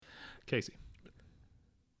Casey.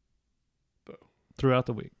 Bo. Throughout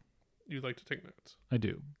the week. You like to take notes. I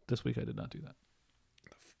do. This week I did not do that.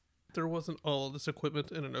 If there wasn't all of this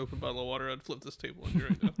equipment and an open bottle of water, I'd flip this table on you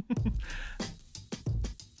right now.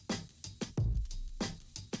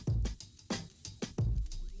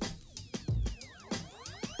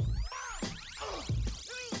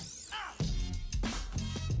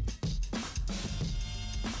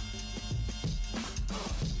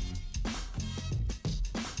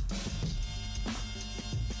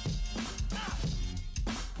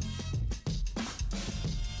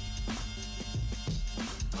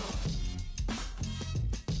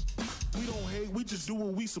 We just do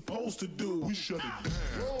what we supposed to do. We shut it down.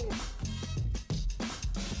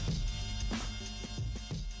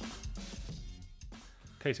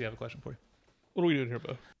 Casey, I have a question for you. What are we doing here,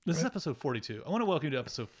 Bo? This is episode 42. I want to welcome you to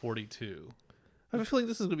episode 42. I have a feeling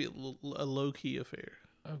this is going to be a low-key affair.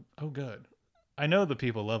 Oh, good. I know the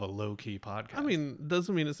people love a low-key podcast. I mean,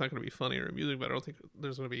 doesn't mean it's not going to be funny or amusing, but I don't think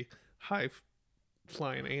there's going to be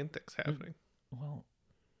high-flying antics happening. Well,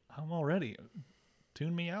 I'm already.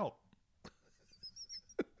 Tune me out.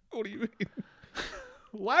 What do you mean?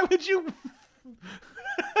 Why would you...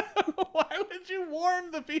 Why would you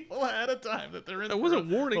warn the people ahead of time that they're in I wasn't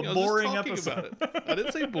warning. a I was boring just talking episode? about it. I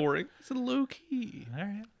didn't say boring. I said low-key. All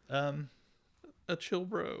right. A chill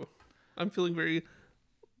bro. I'm feeling very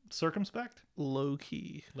Circumspect?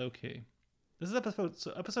 low-key. Low-key. This is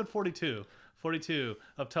episode 42. 42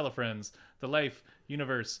 of Telefriends, the life,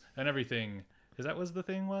 universe, and everything. Is that what the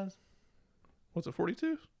thing was? What's it,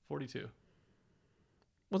 42? 42.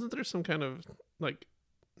 Wasn't there some kind of, like,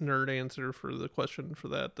 nerd answer for the question for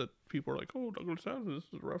that people are like, oh, Douglas Adams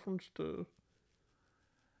is a reference to...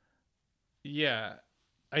 Yeah,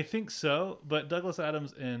 I think so. But Douglas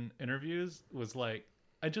Adams in interviews was like,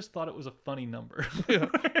 I just thought it was a funny number. Yeah.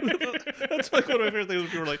 That's like one of my favorite things when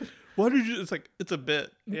people are like, why did you... It's like, it's a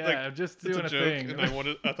bit. Yeah, like, I'm just it's doing a a joke, thing.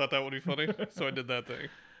 and I thought that would be funny, so I did that thing.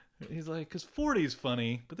 He's like, because 40 is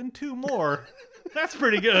funny, but then 2 more, that's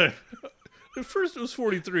pretty good. At first it was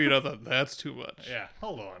 43, and I thought, that's too much. Yeah,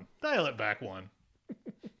 hold on. Dial it back 1.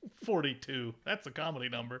 42. That's a comedy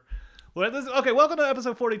number. Well, okay, welcome to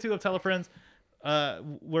episode 42 of Telefriends,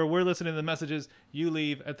 where we're listening to the messages you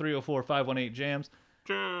leave at 304-518-JAMS.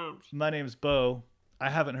 Jams. My name's Bo. I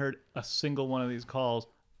haven't heard a single one of these calls.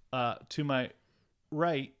 To my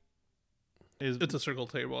right is... It's a circle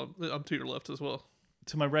table. I'm to your left as well.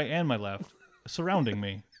 To my right and my left, surrounding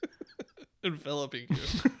me, Enveloping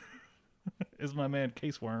you. is my man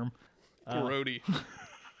Caseworm. Grody.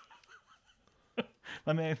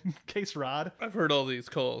 My man Case Rod. I've heard all these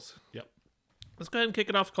calls. Yep. Let's go ahead and kick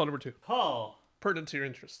it off. Call number 2. Call Pertinent to your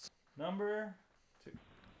interests. number 2.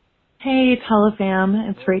 Hey, Telefam,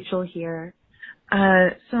 it's Rachel here.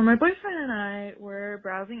 So my boyfriend and I were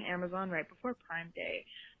browsing Amazon right before Prime Day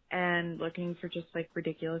and looking for just like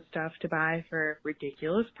ridiculous stuff to buy for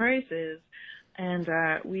ridiculous prices. And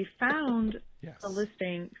we found a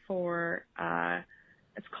listing for,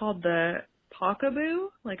 it's called the Pawkaboo,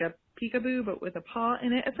 like a peekaboo, but with a paw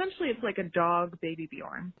in it. Essentially, it's like a dog baby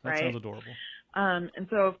Bjorn, That right? sounds adorable. And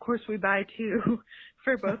so, of course, we buy 2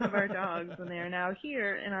 for both of our dogs, and they are now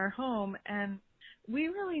here in our home. And we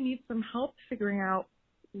really need some help figuring out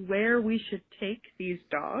where we should take these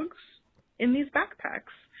dogs in these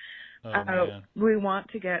backpacks. Oh, man. We want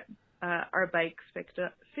to get our bikes fixed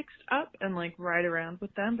up and like ride around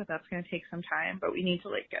with them, but that's going to take some time. But we need to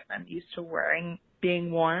like get them used to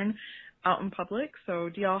being worn out in public. So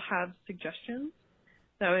do y'all have suggestions?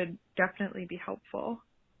 That would definitely be helpful.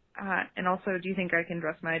 And also, do you think I can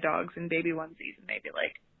dress my dogs in baby onesies and maybe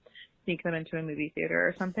like sneak them into a movie theater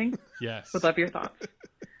or something? Yes. Would love your thoughts.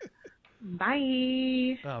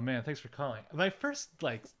 Bye. Oh, man, thanks for calling. My first,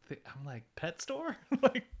 I'm like, pet store?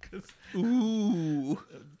 Like, 'cause... Ooh.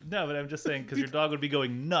 No, but I'm just saying, because your dog would be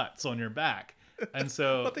going nuts on your back. And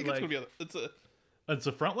so, I think it's going to be it's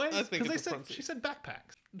a front way? I think Because it's a front she seat. said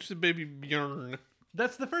backpacks. It's a baby Bjorn.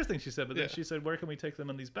 That's the first thing she said, but then Yeah. she said, where can we take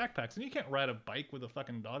them in these backpacks? And you can't ride a bike with a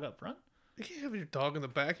fucking dog up front. You can't have your dog in the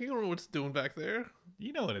back. You don't know what it's doing back there.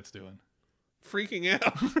 You know what it's doing. Freaking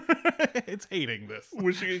out. It's hating this.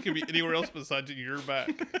 Wishing it could be anywhere else besides your back.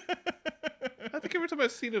 I think every time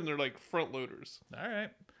I've seen them, they're like front loaders. All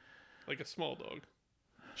right. Like a small dog.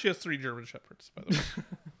 She has 3 German Shepherds, by the way.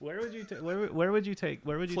 Where would you take? Where would you take?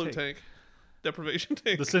 Where would you Float take? tank. Deprivation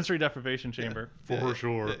tank. The sensory deprivation chamber, Yeah, for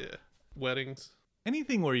sure. Yeah, yeah. Weddings.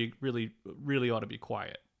 Anything where you really, really ought to be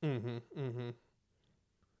quiet. Mm-hmm. Mm-hmm.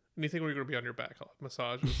 Anything where you're going to be on your back.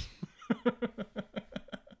 Massages.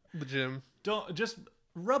 The gym. Don't just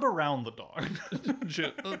rub around the dog. The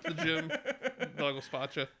gym. The dog will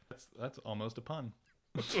spot you. That's almost a pun.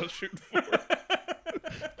 That's what I'm shooting for.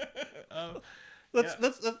 Um,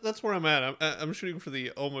 That's where I'm at. I'm shooting for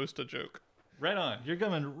the almost a joke. right on. You're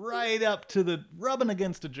coming right up to the rubbing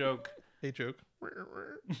against a joke. Hey, joke.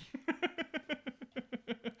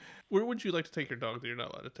 Where would you like to take your dog that you're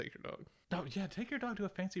not allowed to take your dog? Oh yeah, take your dog to a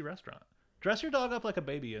fancy restaurant. Dress your dog up like a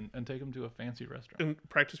baby and take him to a fancy restaurant. And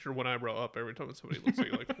practice your one eyebrow up every time somebody looks at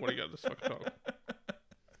you like, what do you got this fucking dog?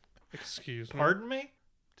 Excuse me. Pardon me?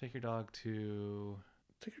 Take your dog to...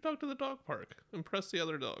 Take your dog to the dog park. Impress the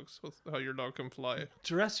other dogs with how your dog can fly.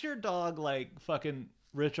 Dress your dog like fucking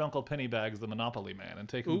rich Uncle Pennybags, the Monopoly man, and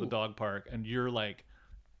take him to the Ooh. dog park, and you're like,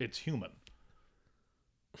 it's human.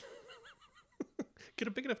 Get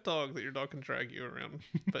a big enough dog that your dog can drag you around.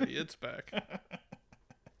 Betty, it's back.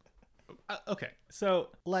 Okay, so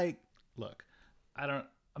like, look, I'm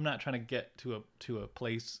not trying to get to a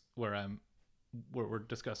place where we're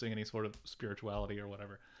discussing any sort of spirituality or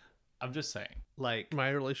whatever. I'm just saying, like, My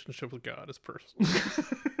relationship with God is personal.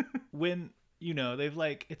 when they've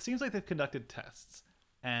like, it seems like they've conducted tests,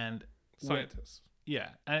 and Scientists. yeah,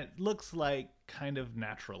 and it looks like kind of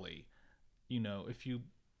naturally, if you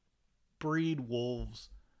breed wolves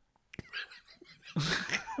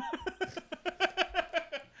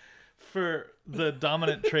for the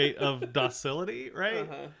dominant trait of docility, right?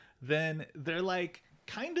 Then they're like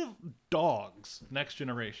kind of dogs next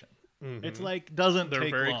generation. It's like doesn't They're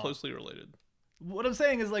take very long. closely related. What I'm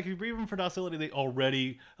saying is, like, if you breed them for docility, they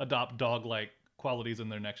already adopt dog-like qualities in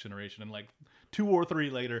their next generation, and like 2 or 3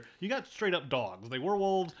 later, you got straight up dogs. They were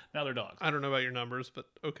wolves, now they're dogs. I don't know about your numbers, but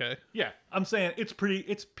okay. Yeah, I'm saying it's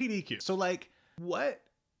PDQ. So like, what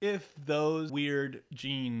if those weird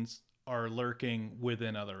genes are lurking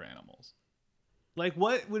within other animals? Like,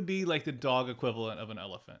 what would be like the dog equivalent of an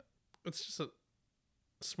elephant? It's just a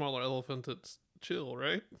smaller elephant that's chill,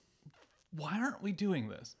 right? Why aren't we doing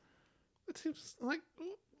this? It seems like,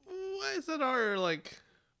 why is that our, like...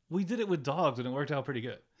 We did it with dogs and it worked out pretty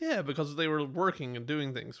good. Yeah, because they were working and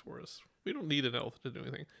doing things for us. We don't need an elephant to do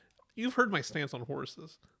anything. You've heard my stance on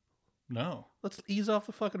horses. No. Let's ease off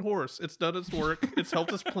the fucking horse. It's done its work. It's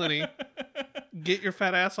helped us plenty. Get your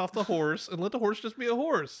fat ass off the horse and let the horse just be a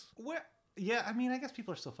horse. Where? Yeah, I mean, I guess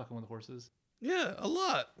people are still fucking with horses. Yeah, a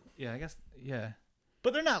lot. Yeah, I guess. Yeah,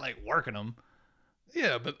 but they're not like working them.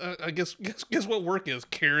 Yeah, but I guess what work is?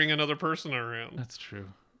 Carrying another person around. That's true.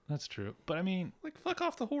 That's true. But I mean, Like, fuck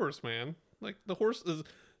off the horse, man. Like, the horse is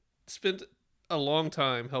spent a long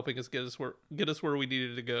time helping us get us where we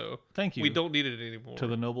needed to go. thank you. We don't need it anymore. to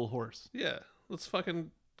the noble horse Yeah, let's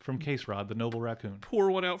fucking from Case Rod, the noble raccoon. pour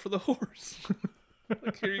one out for the horse.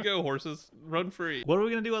 Like, here you go, horses. Run free. What are we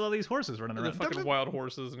gonna do with all these horses running The around? fucking wild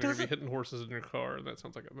horses, and you're gonna doesn't- be hitting horses in your car, and that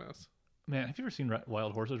sounds like a mess. Man, have you ever seen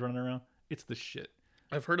wild horses running around? It's the shit.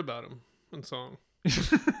 I've heard about them in song.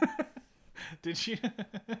 Did you?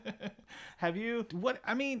 Have you? What?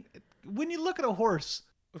 I mean, when you look at a horse,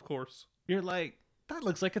 Of course. you're like, that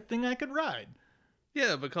looks like a thing I could ride.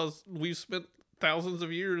 Yeah, because we've spent thousands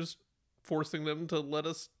of years forcing them to let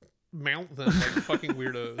us mount them like fucking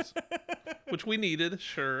weirdos. Which we needed,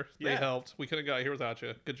 sure. They Yeah. helped. We could have got here without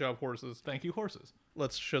you. Good job, horses. Thank you, horses.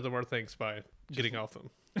 Let's show them our thanks by getting off them.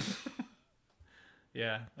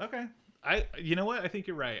 Yeah. Okay. You know what? I think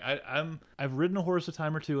you're right. I've ridden a horse a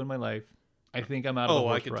time or two in my life. I think I'm out of the Oh,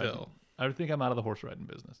 I horse can riding. tell. I think I'm out of the horse riding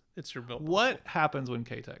business. It's your built. What happens when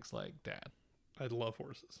K-Tech's like, Dad, I love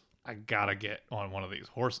horses. I gotta get on one of these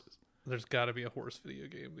horses? There's got to be a horse video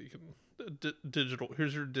game that you can digital.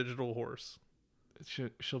 Here's your digital horse.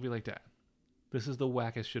 She'll be like, Dad, this is the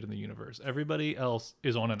wackest shit in the universe. Everybody else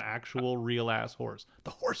is on an actual real ass horse.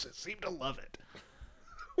 The horses seem to love it.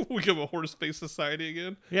 We become a horse-based society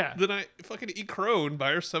again. Yeah. Then I fucking eat crow and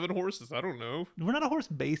buy her 7 horses. I don't know. We're not a horse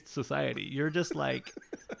based society. You're just like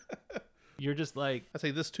I say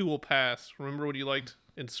this too will pass. Remember when you liked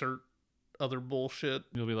insert other bullshit?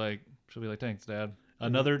 she'll be like, thanks, Dad.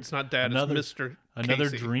 Another It's not Dad. another It's Mr. another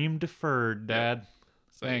Casey. dream deferred, Dad.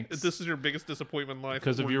 Say, Thanks. If this is your biggest disappointment in life,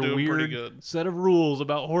 Because of we're your doing pretty weird good. set of rules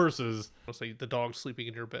about horses. I'll say the dog's sleeping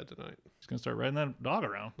in your bed tonight. She's gonna start riding that dog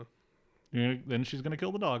around. Then she's gonna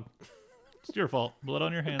kill the dog. It's your fault. Blood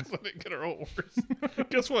on your hands. I didn't get her own horse.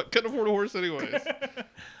 Guess what? Couldn't afford a horse anyways.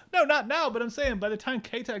 No, not now. But I'm saying by the time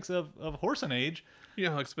K-Tech's of horsing age, You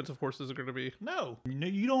know how expensive horses are going to be? no,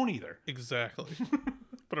 you don't either. Exactly.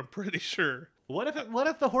 But I'm pretty sure. What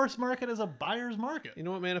if the horse market is a buyer's market? You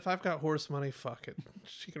know what, man? If I've got horse money, fuck it.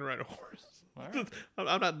 She can ride a horse. All right.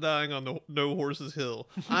 I'm not dying on the no horses hill.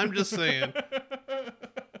 I'm just saying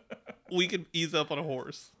we could ease up on a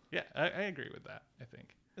horse. Yeah, I agree with that. I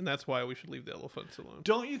think. And that's why we should leave the elephants alone.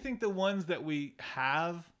 Don't you think the ones that we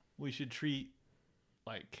have, we should treat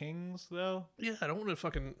like kings though. Yeah, I don't want to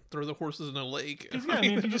fucking throw the horses in a lake. Because yeah, I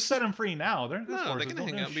mean, if you just set them free now, they're no, they can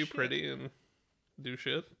hang out and be shit. pretty and do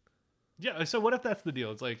shit. Yeah. So what if that's the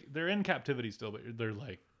deal? It's like they're in captivity still, but they're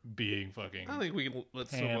like being fucking. I think we can let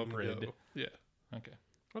some of them Pampered. go. Yeah, Okay.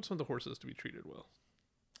 I just want the horses to be treated well.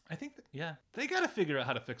 I think yeah, they got to figure out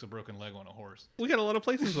how to fix a broken leg on a horse. We got a lot of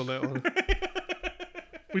places on that one.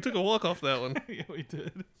 We took a walk off that one. Yeah, we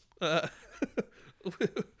did.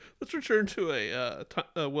 Let's return to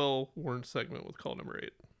a well-worn segment with call number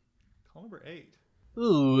 8. Call number 8.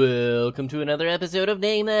 Welcome to another episode of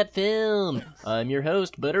Name That Film. I'm your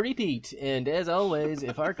host, Buttery Pete, and as always,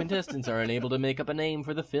 if our contestants are unable to make up a name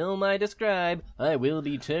for the film I describe, I will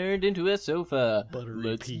be turned into a sofa.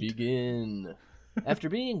 Let's begin. After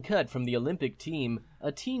being cut from the Olympic team,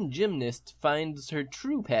 a teen gymnast finds her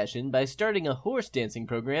true passion by starting a horse dancing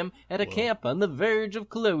program at a camp on the verge of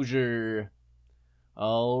closure.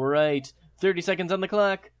 All right, 30 seconds on the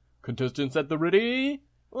clock. Contestants at the ready?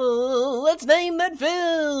 Let's name that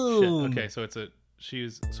film. Shit. Okay, so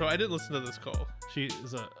she's So I didn't listen to this call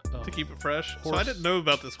a to keep it fresh. So I horse- didn't know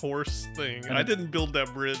about this horse thing. And I a- didn't build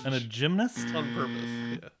that bridge and a gymnast. on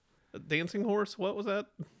purpose. Yeah. A dancing horse? What was that?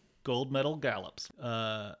 Gold medal gallops.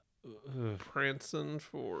 Prancing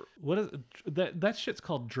for What is that shit's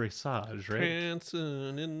called dressage, right?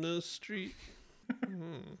 prancing in the street.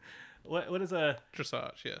 What is a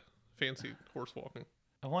Dressage, yeah. Fancy horse walking.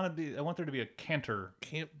 I want there to be a canter.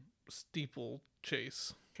 Can't steeple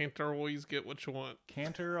chase. Can't always get what you want.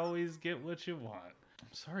 Canter always get what you want.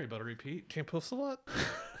 I'm sorry, Buttery Pete. Can't post a lot.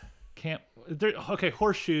 Okay,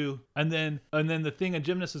 horseshoe, and then the thing a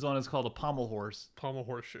gymnast is on is called a pommel horse. Pommel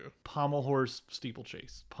horseshoe. Pommel horse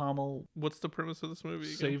steeplechase. Pommel What's the premise of this movie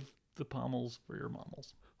again? save the pommels for your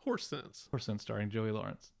mommels. Horse sense. Horse Sense starring Joey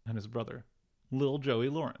Lawrence and his brother, Lil Joey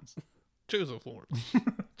Lawrence, Joseph Lawrence.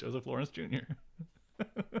 Joseph Lawrence Jr.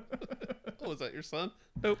 Oh, is that your son?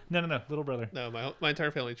 Nope. No, little brother. No, my entire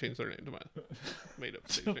family changed their name to my made up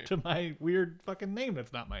stage name. To my weird fucking name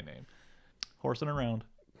that's not my name. Horsing around.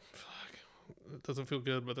 Fuck. It doesn't feel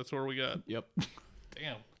good, but that's where we got. Yep.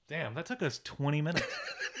 Damn, that took us 20 minutes.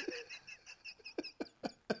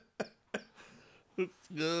 It's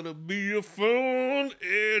gonna be a fun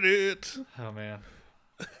edit. Oh man.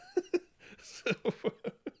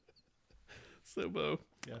 So Bo,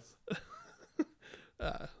 Yes.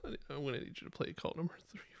 I'm gonna need you to play call number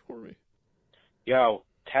 3 for me. Yo,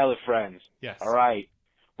 tell it, friends. Yes. All right.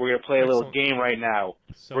 We're going to play a little Excellent. game right now.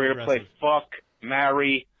 So We're going to play aggressive. fuck,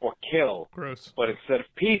 marry, or kill. Gross. But instead of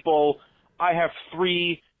people, I have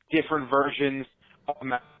 3 different versions of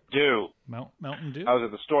Mountain Dew. Mountain Dew. I was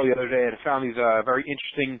at the store the other day and I found these very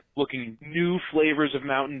interesting looking new flavors of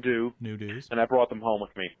Mountain Dew, New Dews. and I brought them home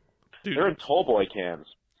with me. Dude, They're in tall boy cans.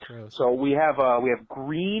 Gross. So we have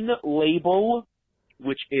Green Label,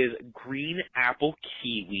 which is green apple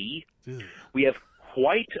kiwi. Ugh. We have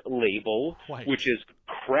White Label, White. which is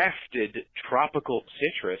crafted tropical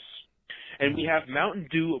citrus. And we have Mountain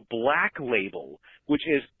Dew Black Label, which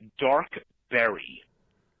is dark berry.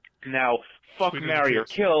 Now, fuck, Sweet marry, or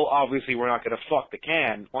juice. kill, obviously we're not going to fuck the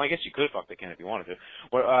can. Well, I guess you could fuck the can if you wanted to.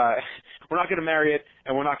 We're not going to marry it,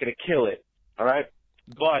 and we're not going to kill it. All right?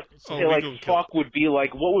 But Oh, say, we like gonna kill fuck would be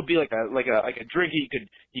like, what would be like a drink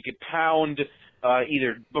you could pound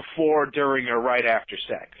either before, during, or right after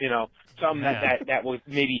sex, you know, something Man. that would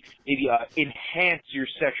maybe enhance your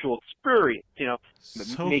sexual experience, you know,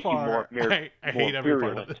 So make far, you more I hate every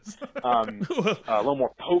part of virulent. this. A little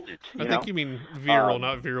more potent. I You think know? you mean virile, Um,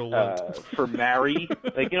 not virulent. For marry,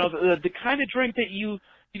 like, you know, the kind of drink that you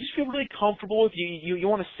just feel really comfortable with. You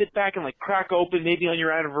want to sit back and like crack open maybe on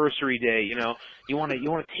your anniversary day. You know, you want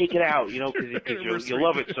to take it out. You know, because you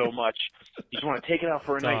love it so much. You just want to take it out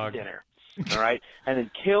for a nice Dog. dinner. All right, and then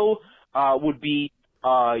kill would be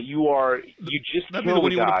you just That'd be kill the one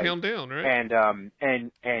the you want guy. to pound down, right?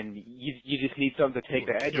 And you just need something to take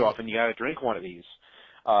the edge Kill. off, and you gotta drink one of these.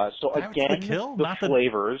 So That's the again, kill, the not the-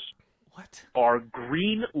 flavors What? are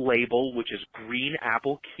Green Label, which is green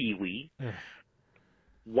apple kiwi, Ugh.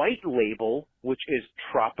 White Label, which is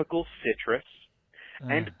tropical citrus,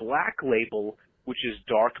 and Black Label, which is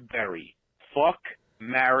dark berry. Fuck,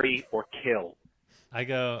 marry, or kill. I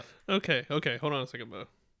go. Okay. Hold on a second, Bo.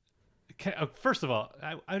 First of all,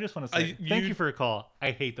 I just want to say thank you for your call.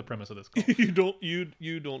 I hate the premise of this call.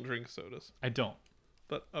 you don't drink sodas, I don't.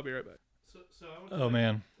 but I'll be right back. So I went to Oh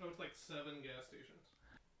man, I went to like 7 gas stations.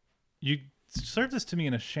 you served this to me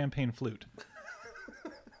in a champagne flute.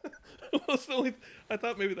 Well, so I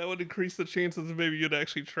thought maybe that would increase the chances of maybe you'd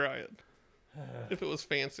actually try it if it was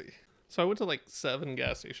fancy. So I went to like 7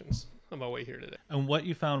 gas stations on my way here today. And what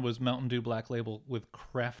you found was Mountain Dew Black Label with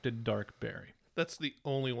crafted dark berry. That's the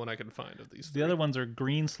only one I can find of these. The other ones are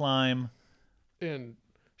green slime and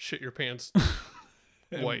shit your pants.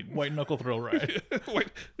 and White white knuckle thrill ride. White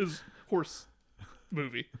is horse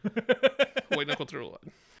movie. White knuckle thrill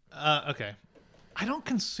ride. Okay. I don't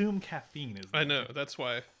consume caffeine. I know. That's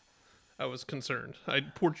why I was concerned. I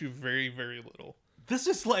poured you very, very little. This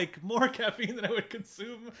is like more caffeine than I would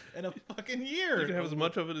consume in a fucking year. You can have as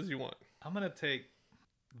much of it as you want. I'm gonna take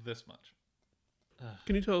this much.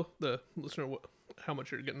 Can you tell the listener how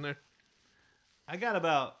much you're getting there? I got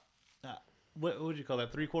about what would you call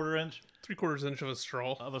that? 3/4 inch 3/4 inch of a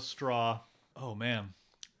straw. of a straw. Oh man,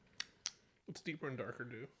 What's deeper and darker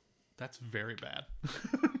do? that's very bad.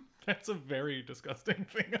 That's a very disgusting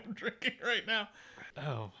thing I'm drinking right now.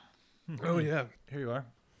 Oh, Oh yeah. here you are.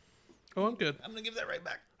 Oh, I'm good. I'm gonna give that right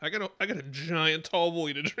back. I got a giant tall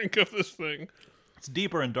boy to drink of this thing. It's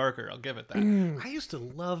deeper and darker. I'll give it that. I used to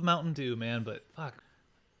love Mountain Dew, man, but fuck.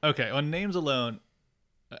 Okay, on names alone,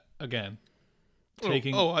 again,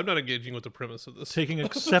 taking I'm not engaging with the premise of this. taking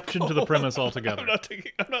exception to the premise altogether.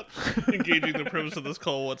 I'm not engaging the premise of this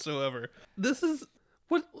call whatsoever. This is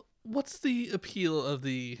what's the appeal of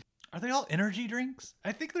the? Are they all energy drinks?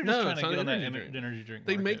 I think they're just No, trying it's to not get on that energy drink. energy drink.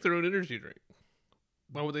 They make market. their own energy drink.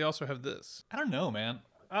 Why would they also have this? I don't know, man.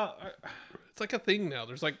 It's like a thing now.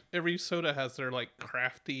 There's like every soda has their like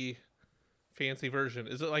crafty, fancy version.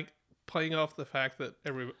 Is it like playing off the fact that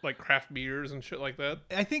every like craft beers and shit like that?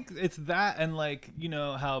 I think it's that, and like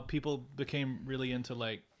how people became really into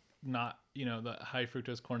like not the high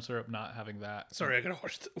fructose corn syrup, not having that. Sorry, I gotta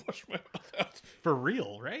wash my mouth out. For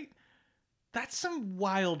real, right? That's some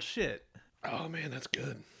wild shit. Oh man, that's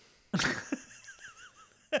good.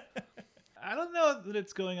 I don't know that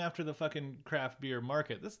it's going after the fucking craft beer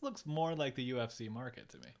market. This looks more like the UFC market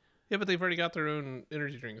to me. Yeah, but they've already got their own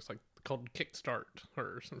energy drinks, like called Kickstart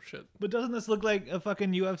or some shit. But doesn't this look like a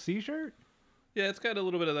fucking UFC shirt? Yeah, it's got a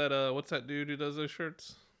little bit of that. What's that dude who does those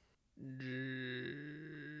shirts?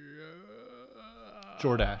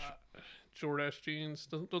 Jordache. Jordache jeans.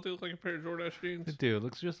 Don't they look like a pair of Jordache jeans? They do. It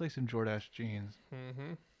looks just like some Jordache jeans.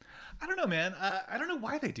 Mm-hmm. I don't know, man. I don't know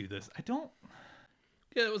why they do this. I don't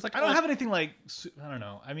Yeah, it was like have anything like, I don't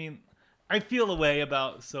know. I mean, I feel a way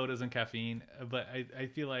about sodas and caffeine, but I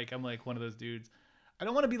feel like I'm like one of those dudes. I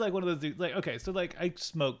don't want to be like one of those dudes. Like, okay, so like I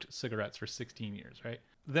smoked cigarettes for 16 years, right?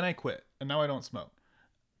 Then I quit, and now I don't smoke.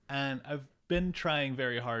 And I've been trying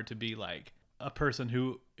very hard to be like a person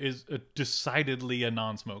who is decidedly a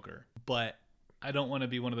non-smoker, but I don't want to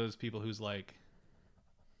be one of those people who's like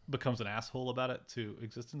becomes an asshole about it to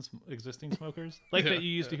existing smokers, like that you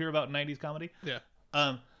used to hear about in 90s comedy. Yeah.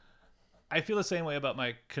 I feel the same way about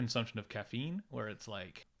my consumption of caffeine, where it's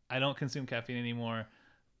like I don't consume caffeine anymore,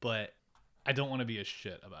 but I don't want to be a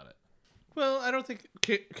shit about it. Well, I don't think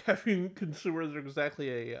caffeine consumers are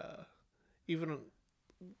exactly even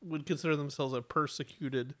would consider themselves a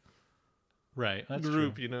persecuted Right, that's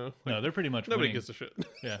group. true. You know, No, they're pretty much nobody winning. gives a shit.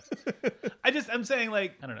 Yeah. I'm saying,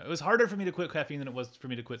 like, I don't know. It was harder for me to quit caffeine than it was for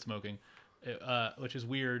me to quit smoking, which is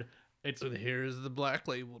weird. It's And here's the black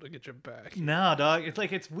label to get you back. no, dog. It's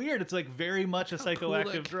like it's weird. It's like very much a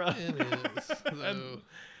psychoactive drug. It is. Though. I don't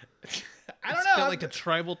It's know. got like a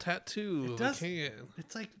tribal tattoo. It does. Of a can.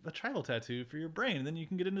 It's like a tribal tattoo for your brain, and then you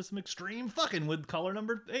can get into some extreme fucking with color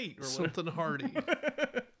number 8 or whatever. Something Hardy.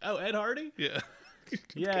 Oh, Ed Hardy. Yeah.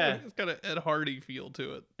 Yeah. It's got an Ed Hardy feel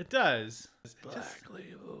to it. It does. Black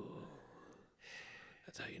label.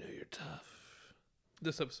 That's how you know you're tough.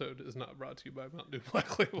 This episode is not brought to you by Mountain Dew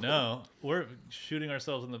Black Label. No, we're shooting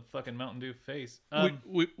ourselves in the fucking Mountain Dew face.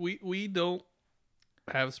 We don't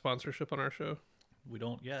have sponsorship on our show. We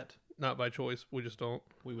don't yet. Not by choice. We just don't.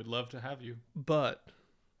 We would love to have you. But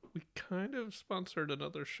we kind of sponsored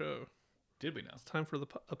another show. Did we now? It's time for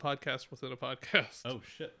a podcast within a podcast. Oh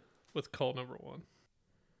shit. With call number 1.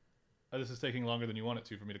 Oh, this is taking longer than you want it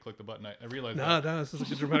to for me to click the button. I realize No, that. this is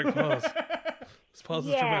like a dramatic pause. This pause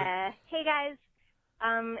is dramatic. Yeah. Hey guys,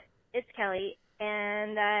 it's Kelly,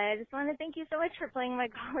 and I just want to thank you so much for playing my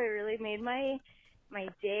call. It really made my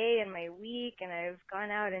day and my week, and I've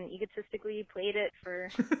gone out and egotistically played it for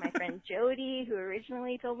my friend Jody, who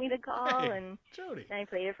originally told me to call, Hey, and Jody. then I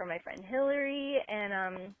played it for my friend Hillary, and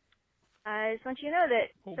I just want you to know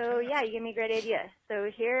that. So yeah, you gave me a great idea.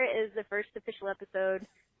 So here is the first official episode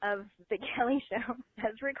of the Kelly Show,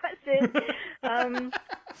 as requested.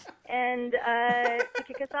 And to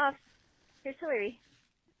kick us off, here's Hillary.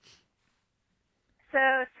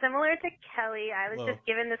 So similar to Kelly, I was Hello. just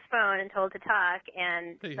given this phone and told to talk,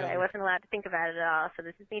 and Hey, but I Hillary. wasn't allowed to think about it at all. So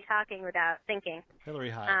this is me talking without thinking. Hillary,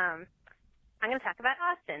 hi. I'm going to talk about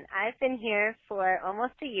Austin. I've been here for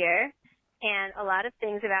almost a year, and a lot of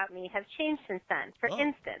things about me have changed since then. For Oh.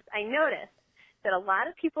 instance, I noticed that a lot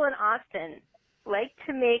of people in Austin like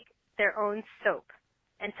to make their own soap.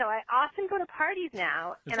 And so I often go to parties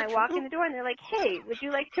now, and I walk in the door, and they're like, hey, would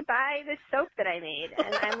you like to buy this soap that I made?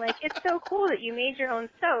 And I'm like, it's so cool that you made your own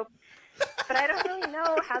soap, but I don't really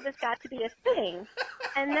know how this got to be a thing.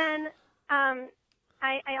 And then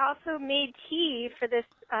I also made tea for this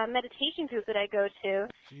meditation group that I go to,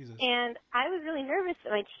 Jesus. and I was really nervous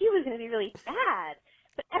that my tea was going to be really bad.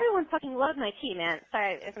 But everyone fucking loved my tea, man.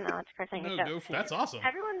 Sorry if I'm not cursing the show. Go for That's it. awesome.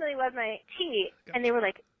 Everyone really loved my tea, and they were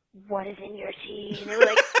like, what is in your tea? And they were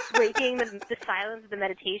like breaking the silence of the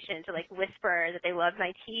meditation to like whisper that they loved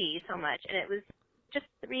my tea so much. And it was just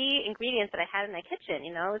 3 ingredients that I had in my kitchen,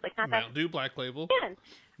 you know? It was like not Mountain Dew Black Label. that.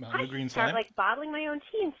 Mountain Dew I Green started Side. like bottling my own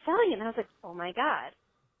tea and selling it. And I was like, oh my God.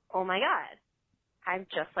 I'm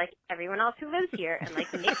just like everyone else who lives here and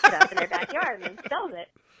like makes stuff in their backyard and then sells it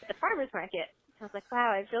at the farmer's market. I was like,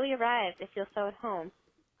 wow, I've really arrived. I feel so at home.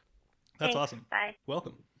 That's Thanks. awesome. Bye.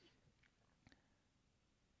 Welcome.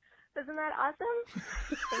 Isn't that awesome?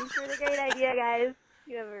 Thanks for the great idea, guys.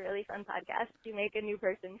 You have a really fun podcast. You make a new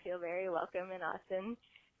person feel very welcome in Austin.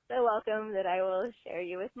 So welcome that I will share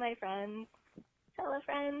you with my friends, tell a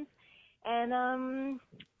friend, and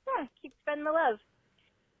yeah, keep spreading the love.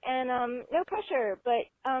 And no pressure, but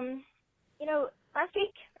you know, last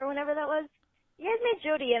week or whenever that was, you guys made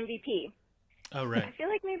Jody MVP. Oh, right. I feel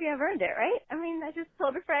like maybe I've earned it, right? I mean, I just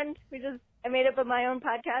told a friend. I made up my own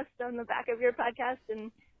podcast on the back of your podcast and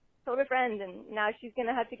told a friend, and now she's going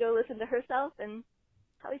to have to go listen to herself and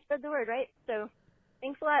probably spread the word, right? So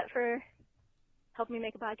thanks a lot for helping me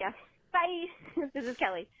make a podcast. Bye. This is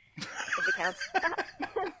Kelly. If it counts.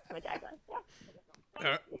 I'm a tagline.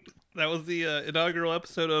 Yeah. That was the inaugural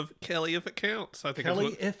episode of Kelly If It Counts. I think.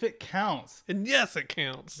 Kelly, if it counts. And yes, it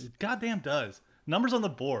counts. It goddamn does. Numbers on the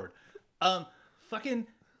board. Fucking,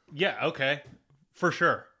 yeah, okay. For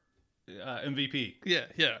sure. MVP.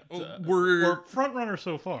 Yeah. We're front runner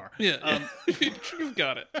so far. Yeah. You've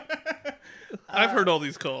got it. I've heard all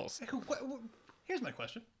these calls. Here's my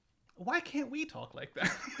question. Why can't we talk like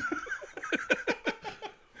that?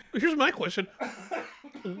 Here's my question.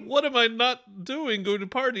 What am I not doing going to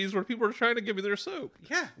parties where people are trying to give me their soap?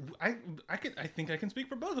 Yeah, I think I can speak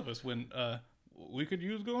for both of us when we could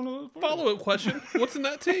use going to those parties. Follow-up question. What's in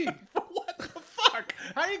that tea? What the fuck?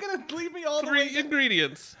 How are you going to leave me all the 3 way?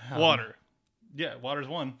 ingredients. Water. Yeah, water's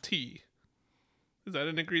one. Tea. Is that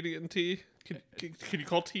an ingredient in tea? Can you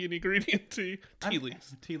call tea an ingredient in tea? Tea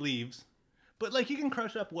leaves. Tea leaves. But, like, you can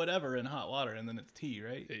crush up whatever in hot water and then it's tea,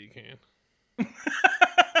 right? Yeah, you can.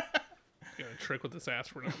 Got a trick with this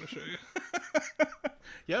aspirin I'm going to show you.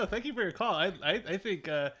 Yo, thank you for your call. I think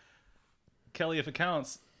Kelly, if it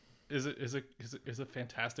counts, is a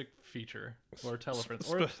fantastic feature for Telefriends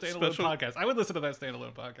or a standalone podcast. I would listen to that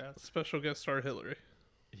standalone podcast. Special guest star Hillary.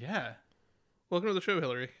 Yeah. Welcome to the show,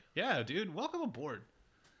 Hillary. Yeah, dude. Welcome aboard.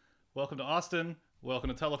 Welcome to Austin.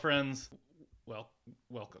 Welcome to Telefriends. Well,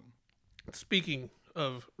 welcome. Speaking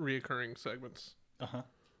of reoccurring segments, Uh-huh.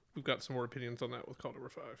 we've got some more opinions on that with call number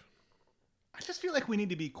 5. I just feel like we need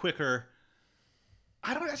to be quicker.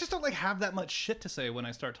 I just don't like have that much shit to say when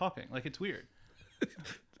I start talking. Like, it's weird.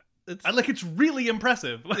 It's really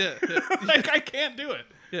impressive. Yeah. Like, I can't do it.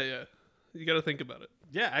 Yeah. You got to think about it.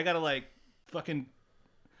 Yeah, I gotta like fucking.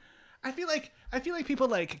 I feel like people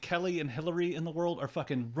like Kelly and Hillary in the world are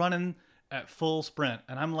fucking running at full sprint,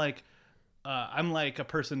 and I'm like a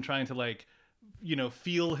person trying to like, you know,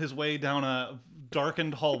 feel his way down a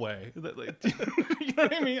darkened hallway. You know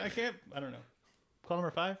what I mean? I don't know. Call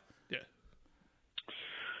number 5. Yeah.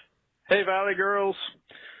 Hey, Valley Girls.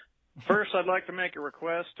 First, I'd like to make a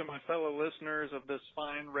request to my fellow listeners of this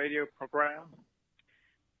fine radio program.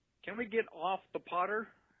 Can we get off the Potter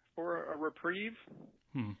for a reprieve?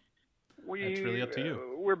 That's really up to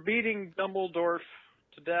you. We're beating Dumbledore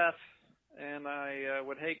to death, and I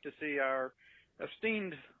would hate to see our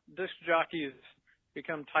esteemed disc jockeys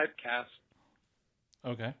become typecast.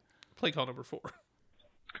 Okay. Play call number 4.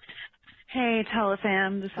 Hey,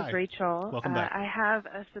 Telefam, this Hi. is Rachel. Welcome back. I have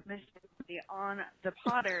a submission on the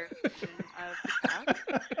Potter section of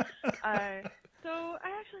the cast. So I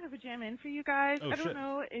actually have a jam in for you guys. Oh, I don't shit.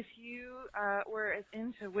 know if you were as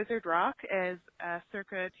into Wizard Rock as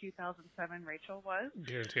circa 2007 Rachel was,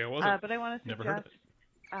 Guarantee I wasn't. but I want to Never heard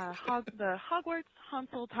suggest the Hogwarts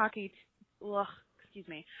Tonsil Hockey.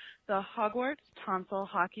 The Hogwarts Tonsil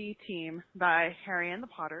Hockey Team by Harry and the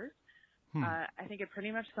Potters. I think it pretty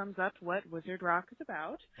much sums up what Wizard Rock is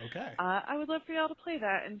about. Okay. I would love for y'all to play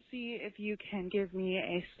that and see if you can give me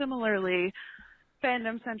a similarly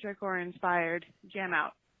fandom-centric or inspired jam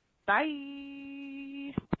out.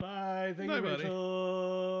 Bye! Bye. Thank Bye, you, buddy.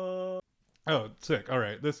 Rachel. Oh, sick. All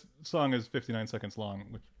right. This song is 59 seconds long,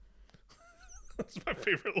 which That's my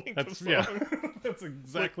favorite length of that's song. yeah. That's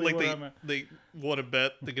exactly like what I'm at. they want to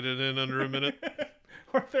bet to get it in under a minute.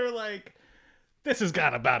 Or they're like, this has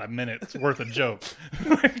got about a minute's worth of joke.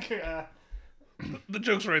 Like, The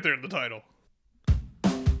joke's right there in the title.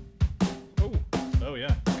 oh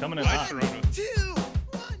yeah, coming in hot. Corona.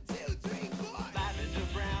 Lavender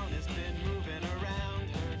Brown has been moving around,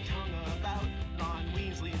 her tongue about Ron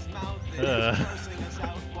Weasley's mouth. Uh. It's grossing us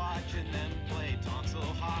out watching them play tonsil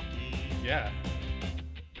hockey. Yeah.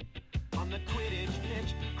 On the Quidditch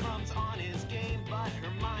pitch, Crumb's on his game, but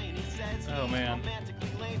Hermione says Oh, he's man. romantically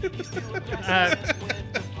lame. He's too aggressive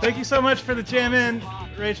with the Thank you so much for the jam in,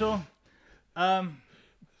 Rachel.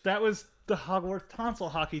 That was the Hogwarts tonsil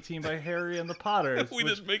hockey team by Harry and the Potters. We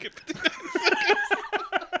which- didn't make it.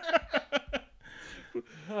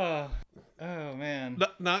 Oh man.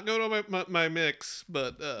 Not going on my mix,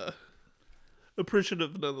 but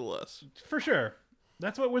appreciative nonetheless. For sure.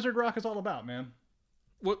 That's what Wizard Rock is all about, man.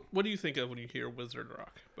 What do you think of when you hear Wizard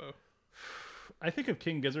Rock, Bo? I think of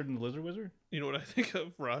King Gizzard and the Lizard Wizard. You know what I think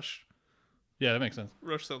of? Rush. Yeah, that makes sense.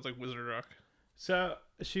 Rush sounds like Wizard Rock. So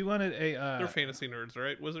she wanted a. They're fantasy nerds,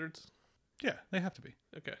 right? Wizards. Yeah, they have to be.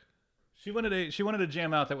 Okay. She wanted a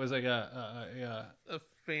jam out that was like a A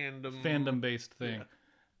fandom. fandom based thing. Yeah.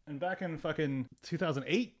 And back in fucking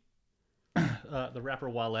 2008, the rapper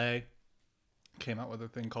Wale came out with a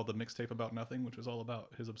thing called the Mixtape About Nothing, which was all about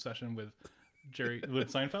his obsession with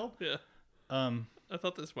with Seinfeld. Yeah. I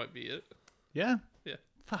thought this might be it. Yeah. Yeah.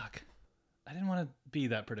 Fuck. I didn't want to be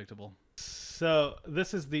that predictable. So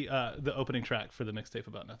this is the opening track for the Mixtape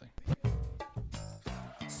About Nothing.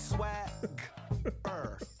 swag.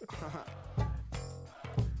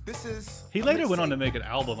 This is. He later went on to make an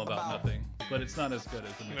album about nothing, but it's not as good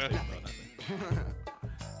as the Mixtape Yeah. About Nothing.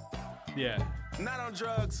 Yeah. Not on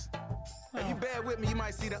drugs. If you bear with me, you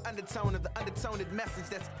might see the undertone of the undertoned message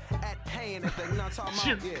that's at hand. At the, you know what I'm talking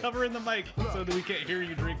You're about? Yeah. covering the mic so that we can't hear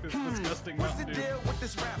you drink this disgusting What's the Mountain Dew. deal with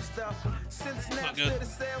this rap stuff? Since Not Napster, good. the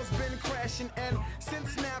sales been crashing, and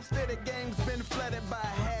since Napster, the game's been flooded by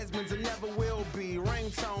has-beens and never will be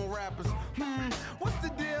ringtone rappers. What's the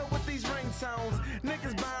deal with these ringtones?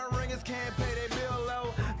 Niggas buying ringers can't pay their bill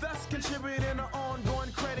low, thus contributing to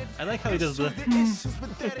ongoing credit. I like how he does the issues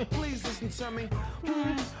pathetic. Please listen to me.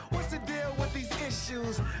 What's the deal with these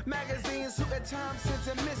issues? Magazines who at times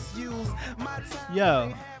tend to misuse my time. Yo.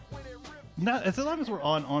 they have when it rips. Not as long as we're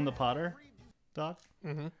on the Potter, Doc.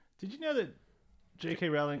 Mm-hmm. Did you know that J.K.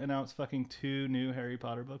 Rowling announced fucking 2 new Harry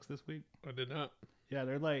Potter books this week? I did not. Yeah,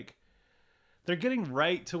 they're getting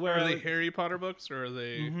right to where Are they Harry Potter books or are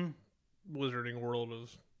they Mm-hmm. Wizarding World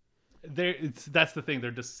of? that's the thing.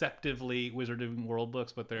 They're deceptively Wizarding World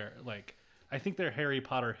books, but they're like, I think they're Harry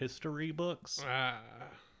Potter history books. Ah,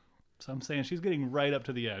 So I'm saying she's getting right up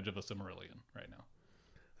to the edge of a Silmarillion right now.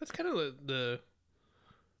 that's kind of the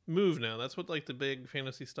move now. That's what like the big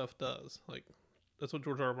fantasy stuff does. Like that's what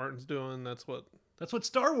George R. R. Martin's doing. That's what. That's what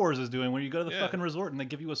Star Wars is doing when you go to the Yeah. fucking resort and they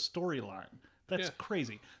give you a storyline. That's Yeah.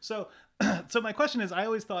 crazy. So, so my question is, I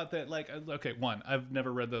always thought that like, okay, one, I've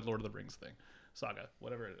never read the Lord of the Rings thing, saga,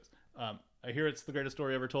 whatever it is. I hear it's the greatest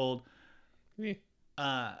story ever told. Yeah.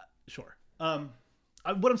 Sure.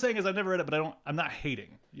 What I'm saying is I've never read it, but I'm not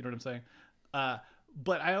hating. You know what I'm saying?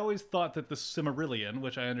 But I always thought that the Silmarillion,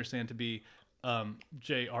 which I understand to be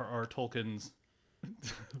J.R.R. Tolkien's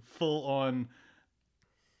full-on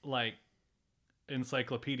like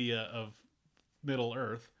encyclopedia of Middle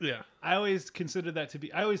Earth. Yeah. I always considered that to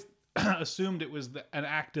be. I always assumed it was an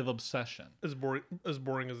active obsession. As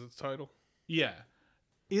boring as its title. Yeah.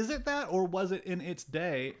 Is it that, or was it in its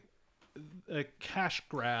day a cash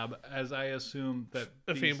grab? As I assume that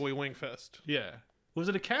A these- fanboy wink fest. Yeah. Was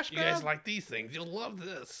it a cash You grab? guys like these things? You'll love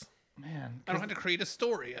this. Man, I don't have to create a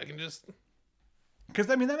story. I can just. because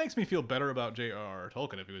I mean that makes me feel better about J.R.R.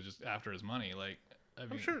 Tolkien if he was just after his money. Like, I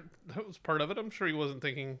mean, I'm sure that was part of it. I'm sure he wasn't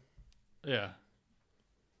thinking. Yeah.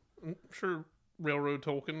 I'm sure Railroad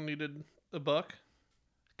Tolkien needed a buck.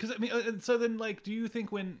 Because I mean, so then, like, do you think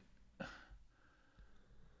when?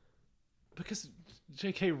 Because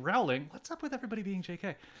J.K. Rowling, what's up with everybody being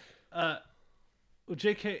J.K.?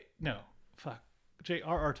 J.K. No, fuck.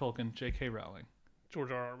 J.R.R. Tolkien, J.K. Rowling,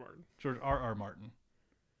 George R. R. Martin. George R.R. Martin,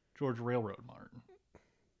 George Railroad Martin.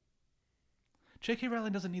 J.K.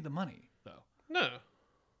 Rowling doesn't need the money though. No.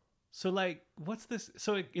 So like, what's this?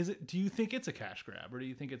 So is it? Do you think it's a cash grab, or do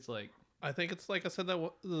you think it's like? I think it's like I said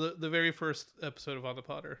that the very first episode of On the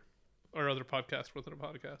Potter, or other podcast within a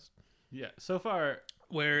podcast, Yeah. So far,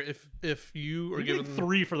 where if you are we're given getting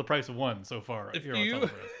 3 for the price of 1 so far. if here on you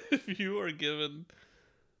Telegram. if you are given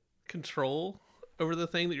control over the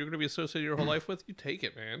thing that you're going to be associated your whole life with, you take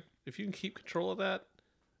it, man. If you can keep control of that,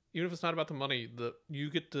 even if it's not about the money, you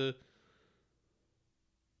get to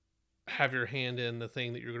have your hand in the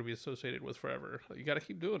thing that you're going to be associated with forever. You got to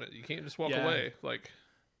keep doing it. You can't just walk away. Like,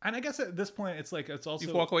 and I guess at this point, it's like it's also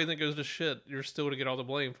you walk away and it goes to shit. You're still going to get all the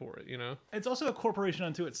blame for it. You know, it's also a corporation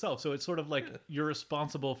unto itself. So it's sort of like you're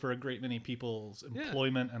responsible for a great many people's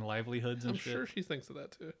employment and livelihoods. And I'm shit. sure she thinks of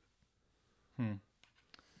that too.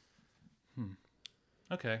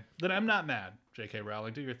 Okay, then I'm not mad. J.K.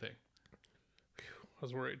 Rowling, do your thing. I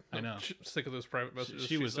was worried. I know. I'm sick of those private messages.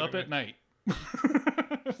 She was up at night.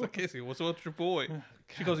 She's like, Casey, what's up with your boy?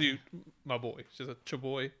 She calls you my boy. She's a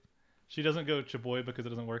chaboy. She doesn't go chaboy because it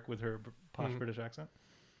doesn't work with her posh British accent.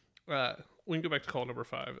 We can go back to call number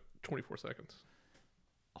 5. 24 seconds.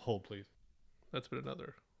 Hold, please. That's been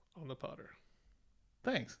another On the Potter.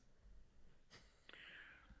 Thanks.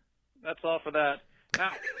 That's all for that.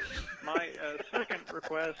 Now, my second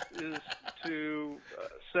request is to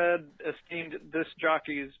said esteemed disc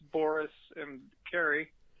jockeys Boris and Carrie.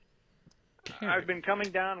 I've been coming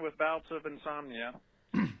down with bouts of insomnia.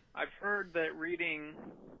 I've heard that reading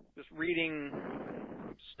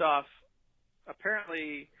stuff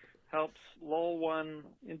apparently helps lull one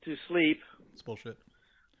into sleep. It's bullshit.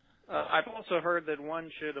 I've also heard that one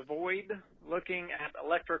should avoid looking at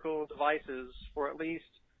electrical devices for at least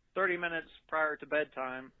 30 minutes prior to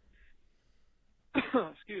bedtime.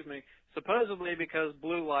 Excuse me. Supposedly because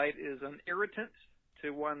blue light is an irritant to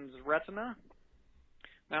one's retina.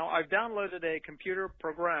 Now, I've downloaded a computer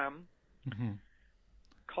program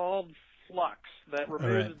called Flux that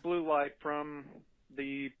removes blue light from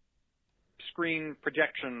the screen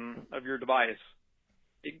projection of your device.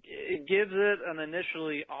 It gives it an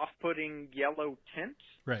initially off-putting yellow tint.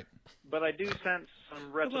 Right. But I do sense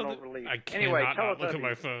some retinal relief. I cannot anyway, not look at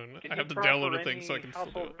my phone. I have to download a thing so I can still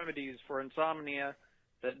do household it. remedies for insomnia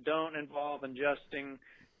that don't involve ingesting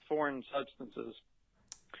foreign substances.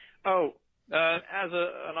 Oh, as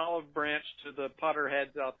an olive branch to the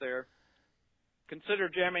Potterheads out there, consider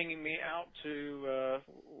jamming me out to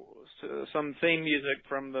some theme music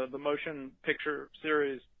from the motion picture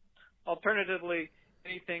series. Alternatively,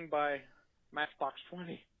 anything by Matchbox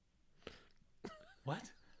 20.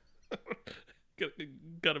 What?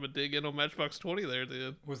 Got him a dig in on Matchbox 20 there,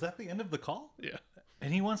 dude. Was that the end of the call? Yeah.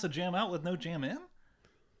 And he wants to jam out with no jam in?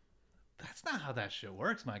 That's not how that shit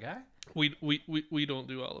works, my guy. We don't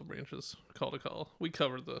do olive branches call to call. We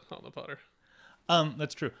covered the On the Potter.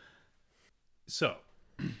 That's true. So,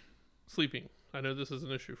 sleeping. I know this is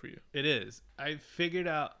an issue for you. It is. I figured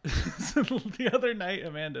out the other night,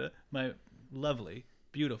 Amanda, my lovely,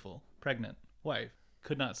 beautiful, pregnant wife,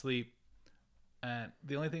 could not sleep. And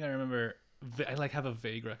the only thing I remember, I like have a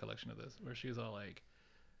vague recollection of this, where she was all like,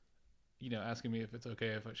 you know, asking me if it's okay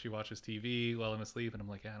if she watches TV while I'm asleep, and I'm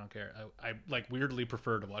like, yeah, I don't care. I like weirdly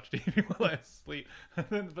prefer to watch TV while I sleep,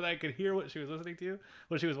 but I could hear what she was listening to,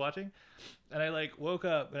 what she was watching, and I like woke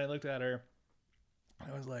up and I looked at her,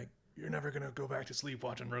 and I was like, "You're never gonna go back to sleep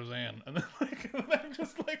watching Roseanne," and then like I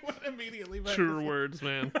just like went immediately back. True words,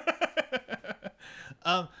 man.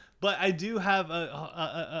 But I do have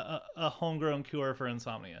a homegrown cure for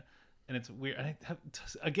insomnia. And it's weird.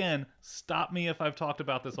 Again, stop me if I've talked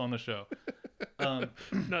about this on the show.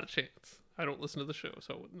 Not a chance. I don't listen to the show,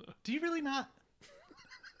 so I wouldn't know. Do you really not?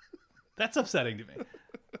 That's upsetting to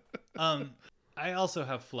me. I also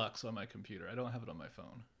have Flux on my computer. I don't have it on my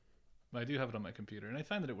phone. But I do have it on my computer, and I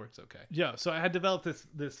find that it works okay. Yeah, so I had developed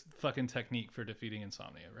this fucking technique for defeating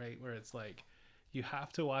insomnia, right? Where it's like, you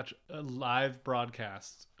have to watch a live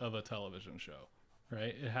broadcast of a television show.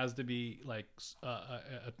 Right, it has to be like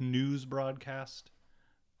a news broadcast,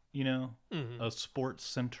 you know, a sports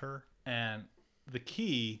center, and the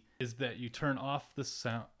key is that you turn off the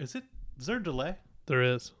sound. Is there a delay? There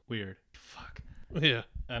is. Weird. Fuck. Yeah.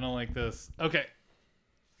 I don't like this. Okay.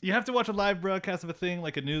 You have to watch a live broadcast of a thing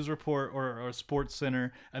like a news report or a sports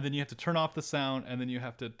center, and then you have to turn off the sound, and then you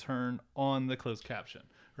have to turn on the closed caption,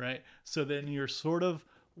 right? So then you're sort of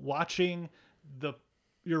watching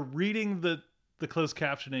you're reading the closed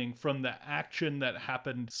captioning from the action that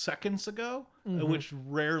happened seconds ago, which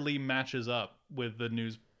rarely matches up with the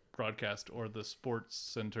news broadcast or the sports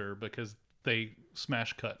center because they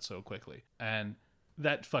smash cut so quickly. And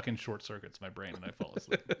that fucking short circuits my brain and I fall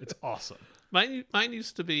asleep. It's awesome. Mine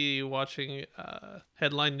used to be watching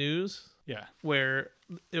headline news. Yeah. Where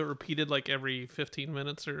it repeated like every 15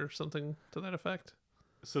 minutes or something to that effect.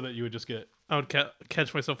 So that you would just get... I would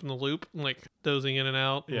catch myself in the loop, like dozing in and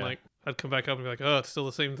out. Yeah. And, like I'd come back up and be like, oh, it's still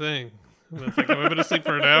the same thing. And it's like, have I been asleep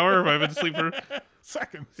for an hour? Have I been asleep for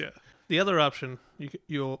seconds? Yeah. The other option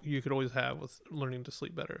you could always have with learning to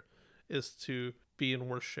sleep better is to be in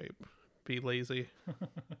worse shape, be lazy,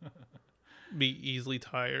 be easily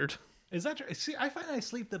tired. Is that true? See, I find I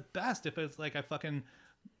sleep the best if it's like I fucking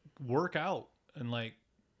work out and like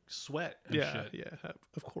sweat and shit. Yeah,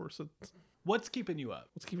 of course. What's keeping you up?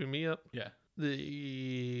 What's keeping me up? Yeah.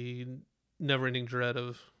 The never-ending dread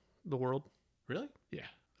of the world. Really? Yeah,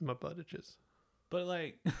 my butt itches. But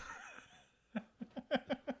like,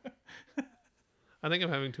 I think I'm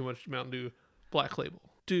having too much Mountain Dew Black Label.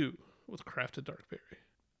 Dew with crafted dark berry.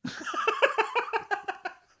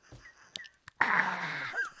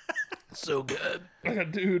 So good.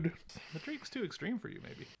 Dude. the drink's too extreme for you,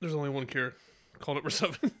 maybe. There's only one cure. Called it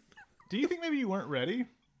Resuven. Do you think maybe you weren't ready?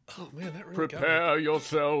 Oh man, that really Prepare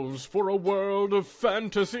yourselves for a world of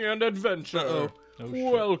fantasy and adventure. Uh-oh. Oh,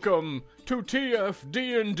 shit. Welcome to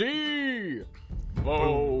TFD&D.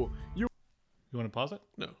 Oh, You want to pause it?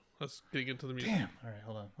 No, let's get into the music. Damn. All right,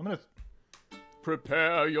 hold on. I'm gonna.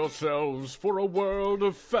 prepare yourselves for a world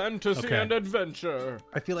of fantasy Okay. and adventure.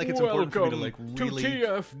 I feel like it's Welcome important for me to like really to pay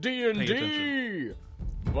TFD&D. attention.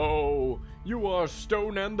 Oh, you are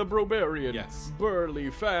Stonenan the Brobarian, Yes. burly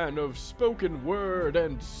fan of spoken word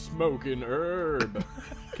and smoking herb.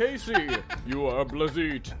 Casey, you are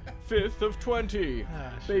Blazit, 5th of 20.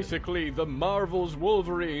 Basically, the Marvel's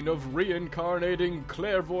Wolverine of reincarnating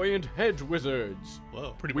clairvoyant hedge wizards.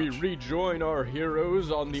 Whoa. Pretty We much. rejoin our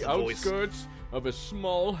heroes on the the voice. outskirts of a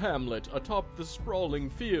small hamlet atop the sprawling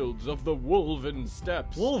fields of the Wolven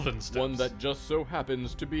Steppes. Wolven Steppes. One that just so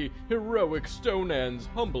happens to be heroic Stonan's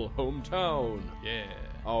humble hometown. Yeah.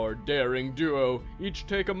 Our daring duo each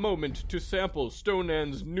take a moment to sample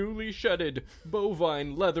Stonan's newly shedded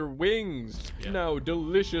bovine leather wings, now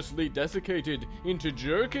deliciously desiccated into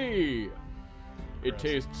jerky. It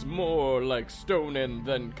tastes more like Stonen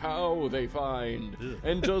than cow, they find,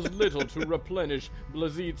 and does little to replenish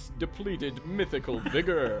Blazit's depleted mythical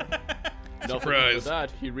vigor. Nothing for Surprise.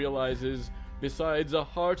 that, he realizes, besides a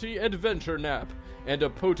hearty adventure nap and a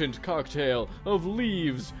potent cocktail of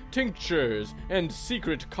leaves, tinctures, and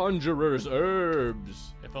secret conjurer's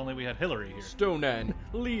herbs. If only we had Hillary here. Stonan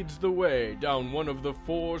leads the way down one of the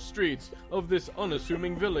 4 streets of this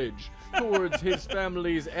unassuming village towards his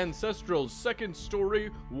family's ancestral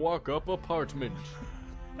second-story walk-up apartment.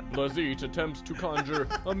 Blazit attempts to conjure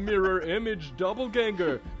a mirror image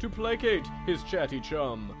doppelganger to placate his chatty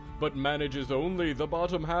chum, but manages only the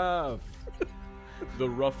bottom half. The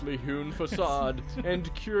roughly hewn facade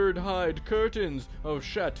and cured hide curtains of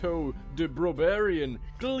Chateau de Brobarian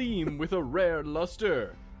gleam with a rare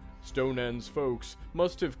luster. Stonan's folks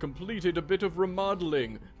must have completed a bit of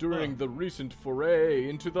remodeling during the recent foray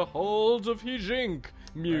into the halls of Hijink,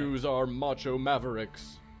 muse our macho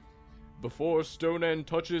mavericks. Before Stonan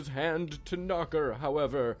touches hand to Knocker,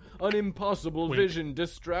 however, an impossible vision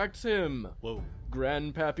distracts him. Whoa.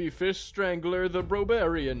 Grandpappy Fish Strangler the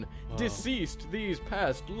Brobarian, deceased these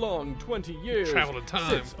past long 20 years, Traveled in time.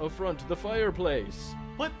 sits affront the fireplace.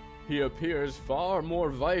 What? He appears far more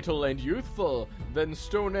vital and youthful than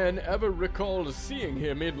Stonan ever recalled seeing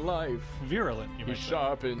him in life. Virulent, you He might say.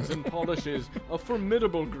 sharpens and polishes a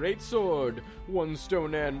formidable greatsword, one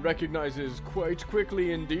Stonan recognizes quite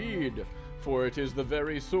quickly indeed, for it is the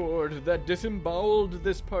very sword that disemboweled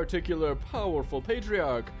this particular powerful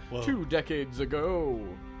patriarch 2 decades ago.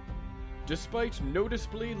 Despite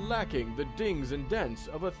noticeably lacking the dings and dents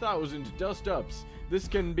of 1,000 dust-ups, this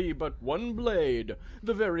can be but one blade,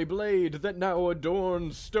 the very blade that now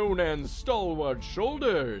adorns Stonan's stalwart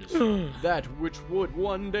shoulders, that which would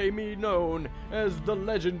one day be known as the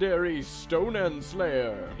legendary Stonan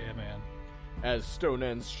Slayer. Yeah, man. As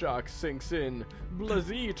Stonan's shock sinks in,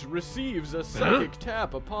 Blazit receives a psychic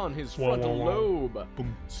tap upon his frontal lobe.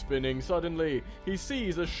 Spinning suddenly, he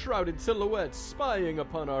sees a shrouded silhouette spying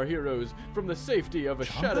upon our heroes from the safety of a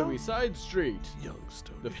shadowy side street. Young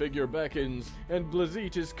Stone. The figure beckons, and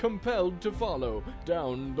Blazit is compelled to follow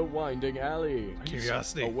down the winding alley.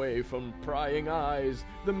 Curiosity. Away from prying eyes,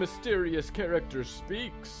 the mysterious character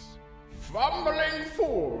speaks. Fumbling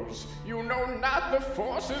fools, you know not the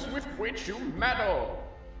forces with which you meddle.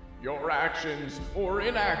 Your actions or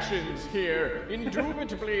inactions here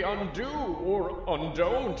indubitably undo or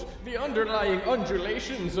undon't the underlying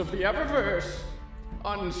undulations of the Eververse.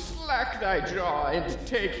 Unslack thy jaw and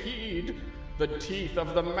take heed. The teeth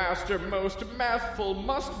of the master most mathful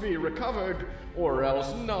must be recovered, or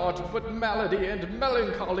else naught but malady and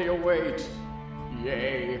melancholy await.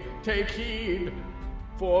 Yea, take heed.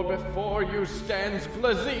 For before you stands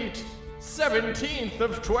Blazit, 17th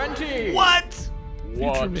of 20. What?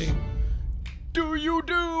 What me. do you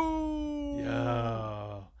do?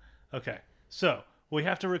 Oh. Okay. So, we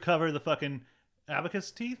have to recover the fucking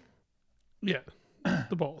abacus teeth? Yeah.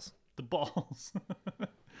 The balls. the balls.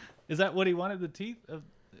 Is that what he wanted? The teeth?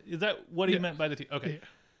 Is that what he meant by the teeth? Okay. Yeah.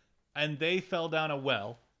 And they fell down a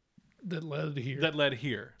well That led here. that led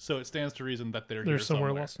here. So it stands to reason that they're They're here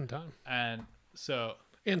somewhere lost in time. And so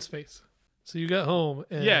And space. So you got home.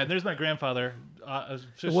 And yeah, and there's my grandfather.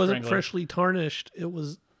 It wasn't freshly tarnished. It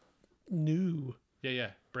was new.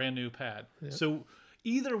 Yeah. Brand new pad. Yeah. So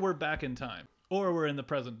either we're back in time or we're in the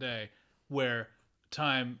present day where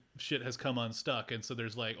time shit has come unstuck. And so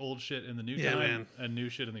there's like old shit in the new time and new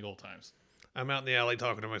shit in the old times. I'm out in the alley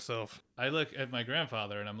talking to myself. I look at my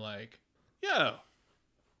grandfather and I'm like, yo,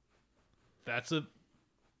 that's a...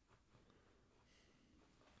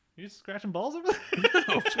 You just scratching balls over there?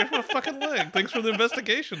 No, scratch my fucking leg. Thanks for the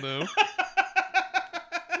investigation, though.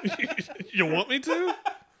 You want me to?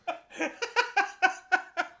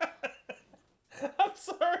 I'm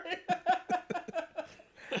sorry.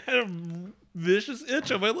 I had a vicious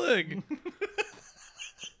itch on my leg.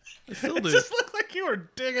 I still do. It just looked like you were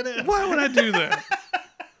digging in. Why would I do that?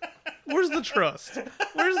 Where's the trust?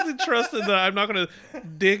 Where's the trust in that I'm not going to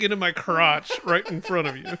dig into my crotch right in front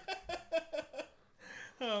of you?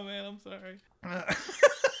 Oh, man, I'm sorry.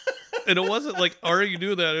 And it wasn't like, are you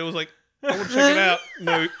doing that? It was like, I want to check it out.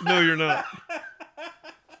 No, you're not.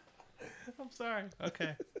 I'm sorry.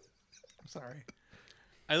 Okay. I'm sorry.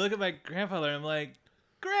 I look at my grandfather and I'm like,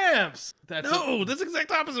 Gramps! That's the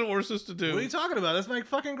exact opposite of what we're supposed to do. What are you talking about? That's my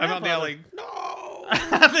fucking I'm grandfather. out in the alley. No! I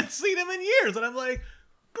haven't seen him in years. And I'm like,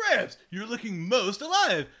 Gramps, you're looking most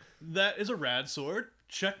alive. That is a rad sword.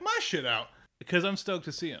 Check my shit out. Because I'm stoked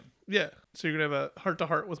to see him. Yeah. So you're going to have a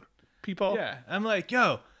heart-to-heart with Peepaw? Yeah. I'm like,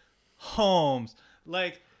 yo, Holmes.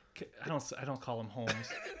 Like, I don't call him Holmes.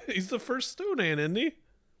 He's the first Stonehan, isn't he?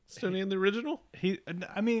 Stonehan the original?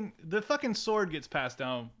 I mean, the fucking sword gets passed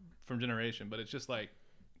down from generation, but it's just like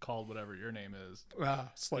called whatever your name is.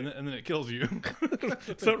 And then it kills you.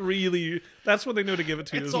 It's not really... That's what they know to give it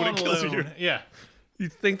to you, is when it kills you. Yeah.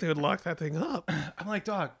 You'd think they would lock that thing up. I'm like,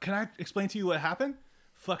 dog, can I explain to you what happened?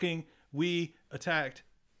 Fucking, we attacked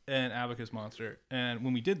an abacus monster, and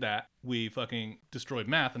when we did that, we fucking destroyed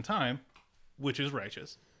math and time, which is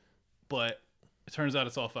righteous. But it turns out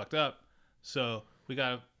it's all fucked up, so we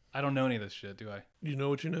gotta... I don't know any of this shit, do I? You know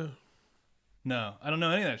what you know. No, I don't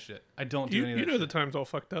know any of that shit. I don't do any of that shit. You know the time's all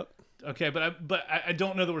fucked up. Okay, but I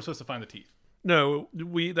don't know that we're supposed to find the teeth. No,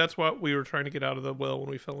 that's what we were trying to get out of the well when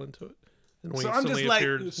we fell into it. And so I'm just like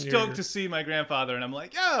stoked to see my grandfather, and I'm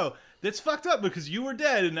like, yo, that's fucked up because you were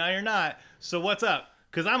dead and now you're not. So what's up?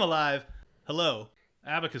 Because I'm alive. Hello,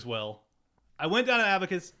 Abacus well. I went down to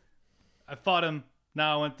Abacus. I fought him.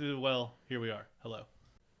 Now I went through the well. Here we are. Hello.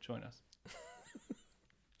 Join us.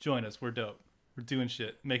 Join us. We're dope. We're doing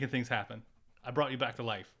shit. Making things happen. I brought you back to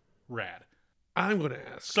life. Rad. I'm going to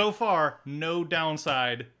ask. So far, no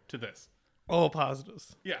downside to this. All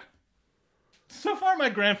positives. Yeah. So far, my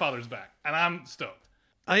grandfather's back, and I'm stoked.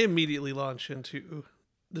 I immediately launch into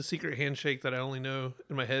the secret handshake that I only know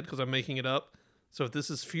in my head because I'm making it up. So if this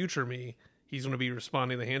is future me, he's going to be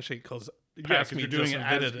responding to the handshake because past me just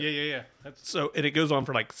invented it. Yeah. And it goes on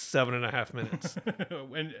for like 7.5 minutes.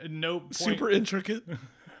 And no point. Super intricate.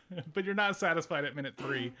 But you're not satisfied at minute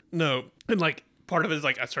 3. No. And like part of it is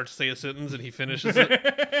like I start to say a sentence and he finishes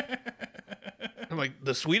it. I'm like,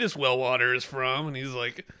 the sweetest well water is from, and he's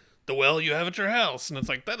like, the well you have at your house. And it's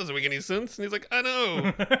like, that doesn't make any sense. And he's like, I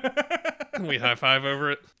know. And we high five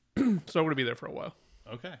over it. So I'm going to be there for a while.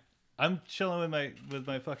 Okay. I'm chilling with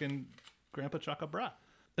my fucking Grandpa Chaka Bra.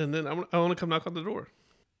 And then I want to come knock on the door.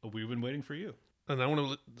 We've been waiting for you. And I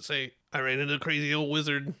want to say, I ran into a crazy old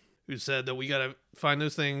wizard who said that we got to find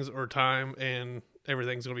those things or time and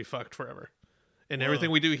everything's going to be fucked forever. And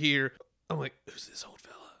everything we do here, I'm like, who's this old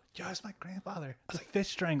fella? Yo, it's my grandfather. It's a fish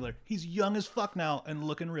strangler. He's young as fuck now and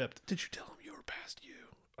looking ripped. Did you tell him you were past you?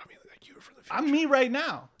 I mean, like you were from the future. I'm me right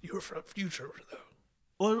now. You were from the future,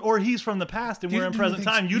 though. Or he's from the past and we're in present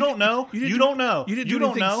time. You don't know. You don't know. You didn't do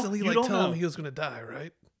anything silly like tell him he was going to die,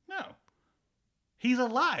 right? No. He's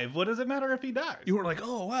alive. What does it matter if he dies? You were like,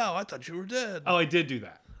 oh, wow, I thought you were dead. Oh, I did do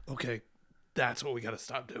that. Okay, that's what we got to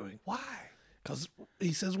stop doing. Why? Because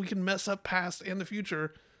he says we can mess up past and the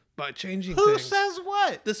future by changing Who things. Who says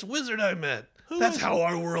what? This wizard I met. That's how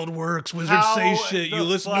our world works. Wizards say shit. You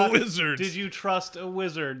listen to wizards. Did you trust a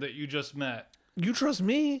wizard that you just met? You trust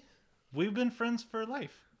me. We've been friends for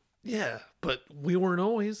life. Yeah, but we weren't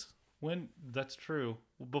always. That's true.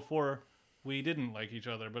 Before we didn't like each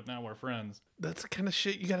other, but now we're friends. That's the kind of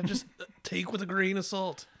shit you gotta just take with a grain of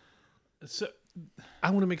salt. So,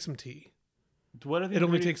 I want to make some tea. What are the It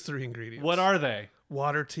only takes 3 ingredients. What are they?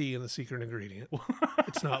 Water, tea, and the secret ingredient.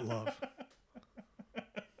 It's not love.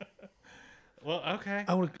 Well, okay.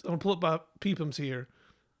 I want to pull up my peepums here.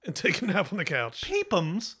 and take a nap on the couch.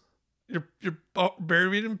 Peepums? You're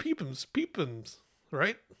buried in Peepums,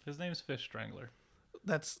 right? His name's Fish Strangler.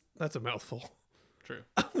 That's a mouthful. True.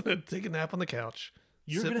 I'm gonna take a nap on the couch.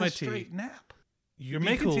 You're sip gonna my straight tea. nap. You'd You're be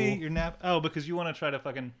making cool. tea. You're nap. Oh, because you want to try to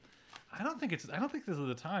fucking. I don't think this is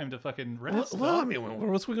the time to fucking rest. Well, I dog.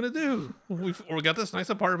 mean, what's we gonna do? We got this nice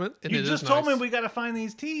apartment, and You it just is told nice. me we got to find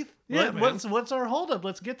these teeth. Yeah, What's our holdup?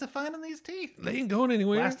 Let's get to finding these teeth. They ain't going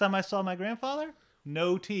anywhere. Last time I saw my grandfather,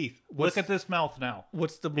 no teeth. What's- Look at this mouth now.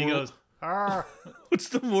 What's the He moral? goes, "Arr." What's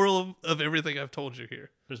the moral of everything I've told you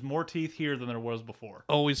here? There's more teeth here than there was before.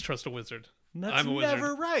 Always trust a wizard. That's I'm a wizard.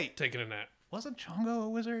 never right. Taking a nap. Wasn't Chongo a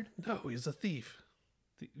wizard? No, he's a thief.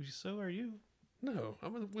 So are you. No,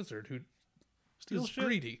 I'm a wizard who Steal is shit.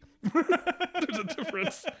 greedy. There's a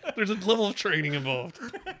difference. There's a level of training involved.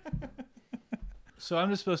 So I'm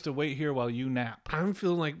just supposed to wait here while you nap. I'm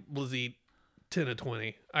feeling like Blizzy 10 of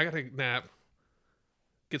 20. I gotta nap.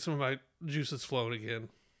 Get some of my juices flowing again.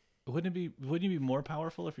 Wouldn't you be more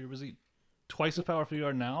powerful if you were twice as powerful you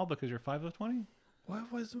are now because you're 5 of 20? Why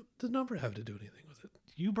does the number have to do anything with it?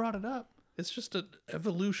 You brought it up. It's just an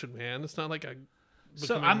evolution, man. It's not like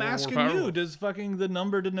So becoming I'm more and more asking powerful. you, does fucking the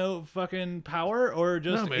number denote fucking power or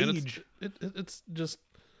just No, man, age? It's just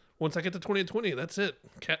once I get to 20 of 20, that's it.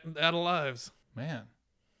 Cat out of lives. Man,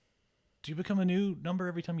 do you become a new number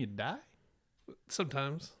every time you die?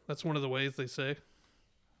 Sometimes. That's one of the ways they say.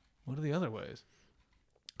 What are the other ways?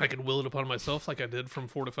 I could will it upon myself like I did from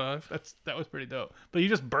 4 to 5. That was pretty dope. But you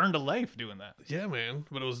just burned a life doing that. Yeah, man.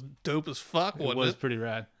 But it was dope as fuck, It wasn't was it? pretty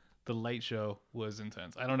rad. The light show was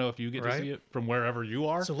intense. I don't know if you get to Right? see it from wherever you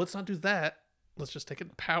are. So let's not do that. Let's just take a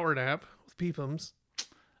power nap with Peepums.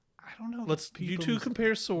 I don't know. if Let's you two Peepums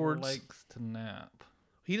compare swords. Likes to nap.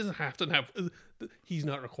 He doesn't have to nap. He's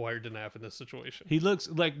not required to nap in this situation. He looks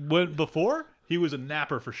like before he was a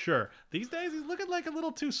napper for sure. These days he's looking like a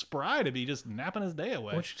little too spry to be just napping his day away.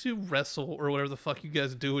 Why don't you two wrestle or whatever the fuck you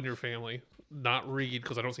guys do in your family? Not read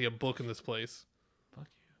because I don't see a book in this place. Fuck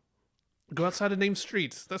you. Go outside and name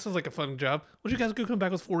streets. That sounds like a fun job. Why don't you guys go come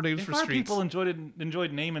back with 4 names If for our streets? people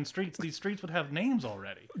enjoyed naming streets, these streets would have names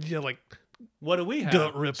already. Yeah, like What do we have?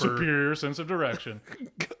 Gut Ripper. Superior sense of direction.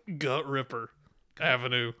 Gut Ripper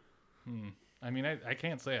Avenue. I mean, I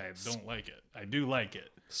can't say I don't like it. I do like it.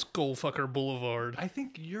 Skullfucker Boulevard. I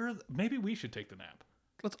think maybe we should take the nap.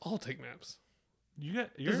 Let's all take naps. Does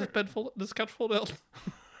Does this bed fold? Does this couch fold out?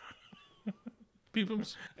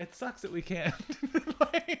 Peepums. It sucks that we can't.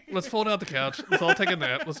 Let's fold out the couch. Let's all take a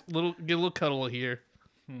nap. Let's get a little cuddle here.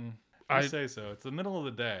 I say so. It's the middle of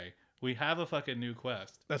the day. We have a fucking new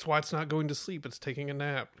quest. That's why it's not going to sleep. It's taking a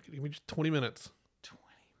nap. Give me just 20 minutes. 20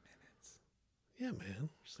 minutes. Yeah, man.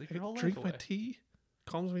 Sleep I your whole life drink my away. tea.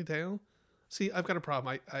 Calms me down. See, I've got a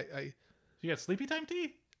problem. You got sleepy time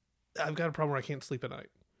tea? I've got a problem where I can't sleep at night.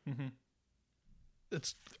 Mm-hmm.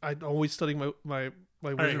 I'm always studying my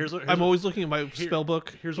right, wizard- here's what- I'm always looking at my spell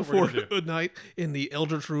book here's what we're before gonna do. at night, and the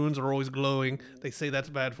Eldritch runes are always glowing. They say that's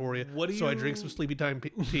bad for you. What do so I you- drink some sleepy time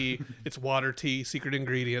tea. It's water tea, secret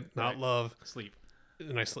ingredient, not Right. love. Sleep.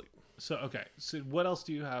 And I sleep. So okay. So what else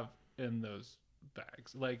do you have in those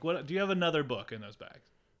bags? Like, what do you have another book in those bags?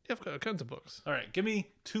 Yeah, I've got tons of books. All right, give me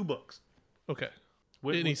 2 books. Okay.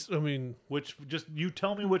 Which just you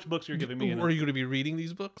tell me which books you're giving me. Are you going to be reading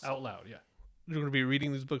these books out loud? Yeah. You're going to be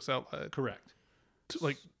reading these books out loud. Correct.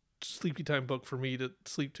 Like sleepy time book for me to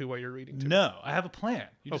sleep to while you're reading to. No, I have a plan.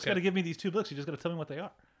 You just Okay. got to give me these 2 books. You just got to tell me what they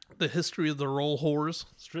are. The history of the roll whores.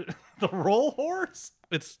 The roll horse?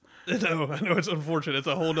 I know it's unfortunate. It's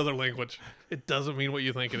a whole other language. It doesn't mean what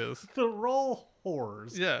you think it is. The roll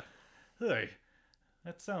whores. Yeah. Hey,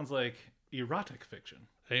 that sounds like erotic fiction.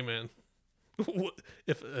 Hey, man.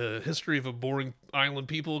 If history of a boring island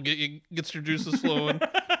people gets your juices flowing,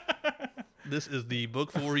 this is the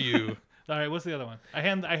book for you. All right, what's the other one? I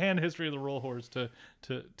hand History of the Roll Horse to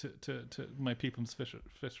my Peepums fish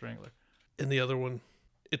strangler. And the other one,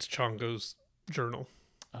 it's Chongo's journal.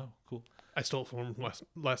 Oh, cool. I stole it from him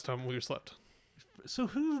last time we slept. So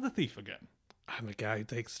who's the thief again? I'm a guy who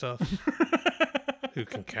takes stuff, who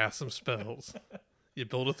can cast some spells. You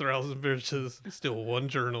build 1,000 bridges, steal 1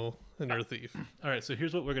 journal, and you're a thief. All right, so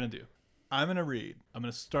here's what we're gonna do. I'm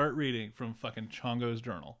gonna start reading from fucking Chongo's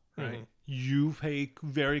journal. Right. Mhm. You pay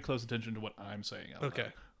very close attention to what I'm saying. Out Okay.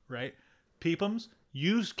 loud, right. Peepums,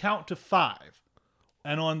 you count to 5,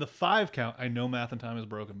 and on the 5 count, I know math and time is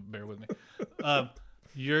broken. Bear with me.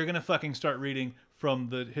 You're gonna fucking start reading from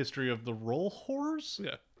the history of the roll horse.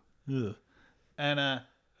 Yeah. Ugh. And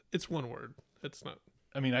it's 1 word. It's not.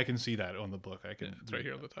 I mean, I can see that on the book. I can. Yeah, it's right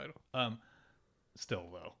here on the title. Still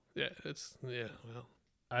though. Yeah. Well.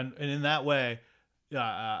 And in that way,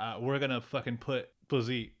 we're gonna fucking put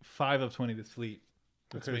Blizzit 5 of 20 to sleep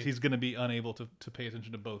because me. he's gonna be unable to pay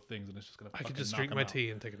attention to both things, and it's just gonna. I could fucking just knock drink him my out. tea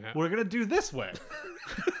and take a nap. We're gonna do this way.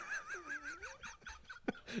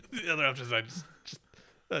 The other option is I just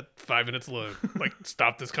 5 minutes load. Like,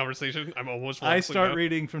 stop this conversation. I'm almost. I start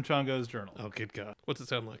reading from Chongo's journal. Oh, good God! What's it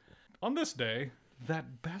sound like? On this day,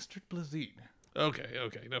 that bastard Blizzit. Okay.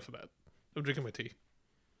 Enough of that. I'm drinking my tea.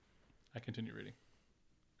 I continue reading.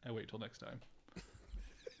 I wait till next time.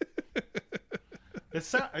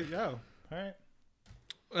 It's all right.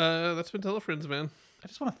 That's been Telefriends, man. I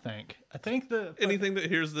just want to thank. I thank the anything that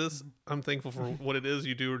hears this. I'm thankful for what it is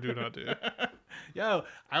you do or do not do. Yo,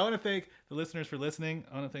 I want to thank the listeners for listening.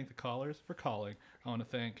 I want to thank the callers for calling. I want to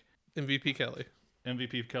thank MVP Kelly.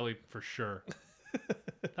 MVP Kelly for sure.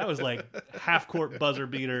 That was like half-court buzzer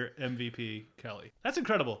beater MVP Kelly. That's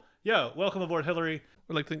incredible. Yo, welcome aboard, Hillary.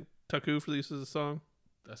 I'd like to thank Taku for the use of the song.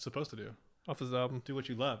 That's supposed to do. Off his album. Do what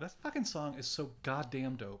you love. That fucking song is so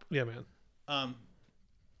goddamn dope. Yeah, man.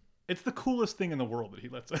 It's the coolest thing in the world that he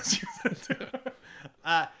lets us use it too.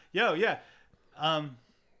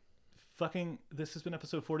 Fucking, this has been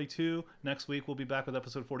episode 42. Next week we'll be back with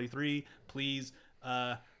episode 43. Please,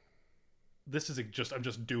 this is I'm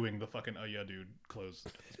just doing the fucking oh yeah dude close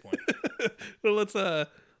at this point. Well, let's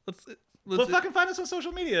fucking find us on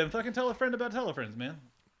social media and fucking tell a friend about Telefriends, man.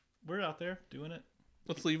 We're out there doing it.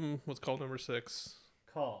 Let's leave him with call number 6.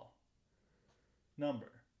 Call number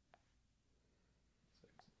 6.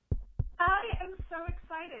 I am so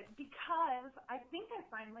excited because I think I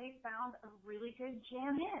finally found a really good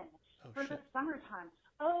jam in for the summertime.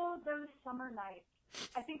 Oh, those summer nights.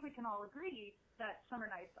 I think we can all agree that summer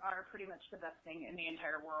nights are pretty much the best thing in the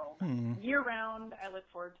entire world. Year round, I look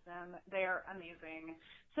forward to them. They are amazing.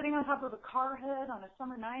 Sitting on top of a car hood on a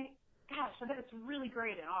summer night, gosh, I bet it's really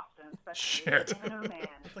great in Austin, especially. Shit. Oh, man.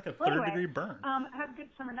 It's like a third-degree burn. I have good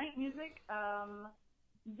summer night music.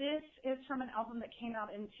 This is from an album that came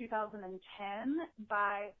out in 2010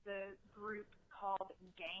 by the group called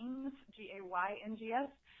Gayngs, G-A-Y-N-G-S.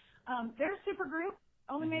 They're a super group.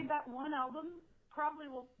 Only made that one album. Probably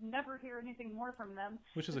will never hear anything more from them.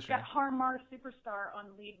 Which is a It's shame. got Harmar Superstar on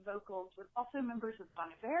lead vocals with also members of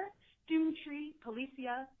Bon Iver, Doomtree,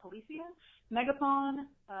 Policia, Megaphone,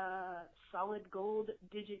 Solid Gold,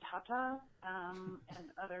 Digitata,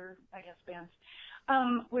 and other, I guess, bands.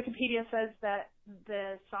 Wikipedia says that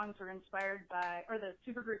the songs were inspired by, or the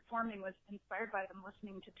supergroup forming was inspired by them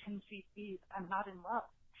listening to 10cc's I'm Not in Love.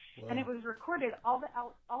 Whoa. And it was recorded, all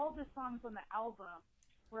the songs on the album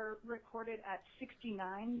were recorded at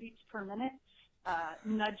 69 beats per minute.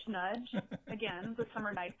 Nudge, nudge. Again, the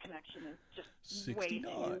summer night connection is just way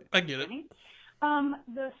 69. too I get it. funny.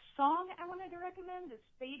 The song I wanted to recommend is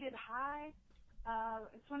Faded High.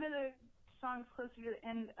 It's one of the songs closer to the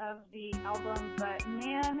end of the album, but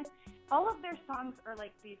man, all of their songs are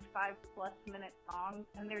like these 5+ minute songs,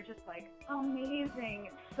 and they're just like amazing.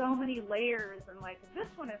 So many layers, and like this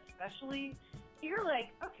one especially, you're like,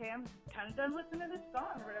 okay, I'm kind of done listening to this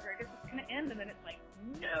song or whatever. I guess it's gonna end, and then it's like,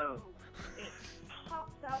 no, it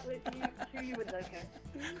pops out with you to you with like a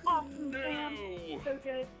awesome jam. So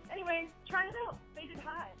good. Anyway, try it out. Faded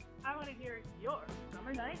High. I want to hear your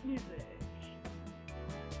summer night music.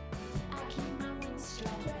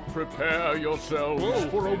 Prepare yourselves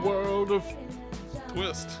for a world of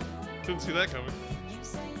Twist. Couldn't see that coming.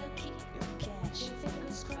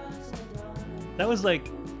 That was like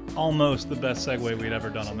almost the best segue we'd ever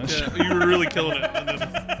done on this show. Yeah, you were really killing it. And then,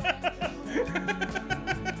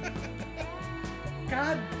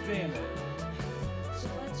 God damn it.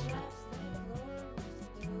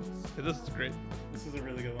 hey, this is great. This is a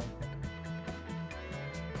really good one.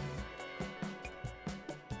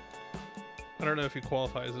 I don't know if you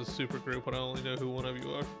qualify as a super group, but I only know who one of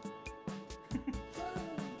you are.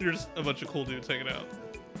 You're just a bunch of cool dudes hanging out.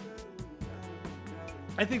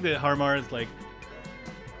 I think that Harmar is like,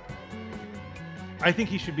 I think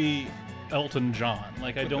he should be Elton John.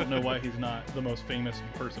 Like, I don't know why he's not the most famous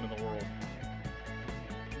person in the world.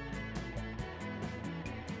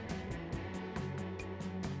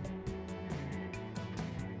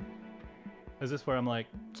 Is this where I'm like,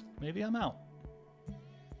 maybe I'm out?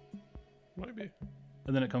 Might be.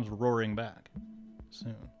 And then it comes roaring back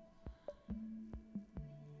soon.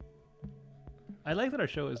 I like that our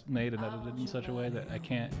show is made and edited in such a way that I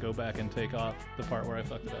can't go back and take off the part where I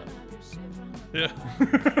fucked it up. Yeah.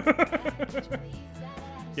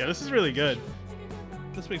 Yeah, this is really good.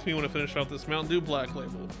 This makes me want to finish off this Mountain Dew Black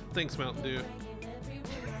Label. Thanks, Mountain Dew.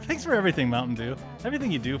 Thanks for everything, Mountain Dew.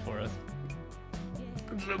 Everything you do for us.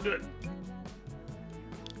 It's so good.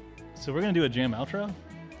 So we're going to do a jam outro?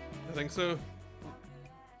 I think so.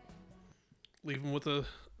 Leave him with a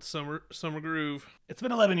summer groove. It's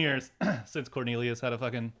been 11 years since Cornelius had a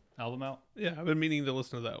fucking album out. Yeah, I've been meaning to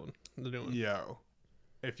listen to that one. The new one. Yo,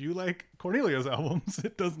 if you like Cornelius albums,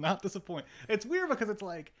 it does not disappoint. It's weird because it's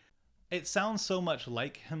like, it sounds so much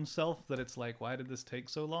like himself that it's like, why did this take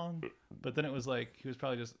so long? But then it was like, he was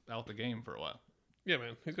probably just out the game for a while. Yeah,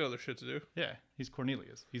 man. He's got other shit to do. Yeah, he's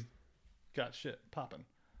Cornelius. He's got shit popping.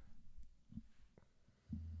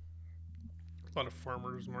 A lot of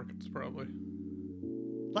farmers markets, probably.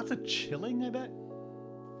 Lots of chilling, I bet.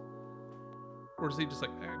 Or is he just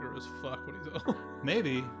like aggro as fuck when he's all...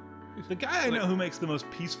 Maybe. The guy I know who makes the most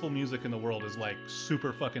peaceful music in the world is like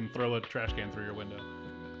super fucking throw a trash can through your window.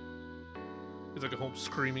 He's like at home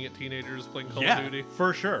screaming at teenagers playing Call Yeah, of Duty.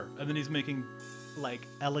 for sure. And then he's making like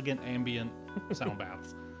elegant ambient sound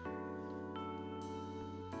baths.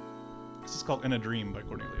 This is called In a Dream by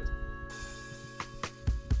Cornelius.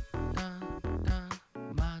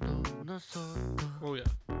 Oh yeah.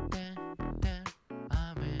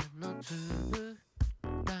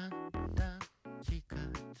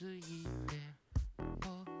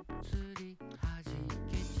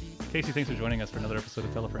 Casey, thanks for joining us for another episode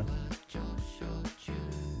of Tell a Friend.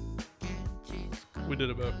 We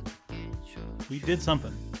did about. We did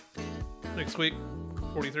something. Next week,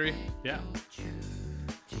 43. Yeah.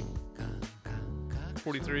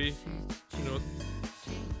 43. You know what?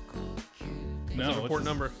 No, That's an important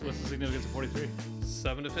number. What's the significance of 43?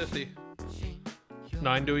 7 to 50.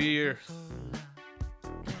 9 to a year.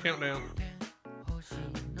 Countdown.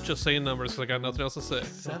 Just saying numbers because I got nothing else to say.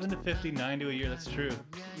 7 to 50, 9 to a year. That's true.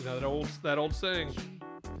 You know that old saying.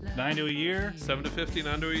 9 to a year. 7 to 50,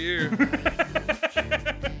 9 to a year.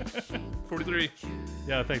 43.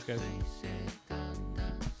 Yeah, thanks, guys.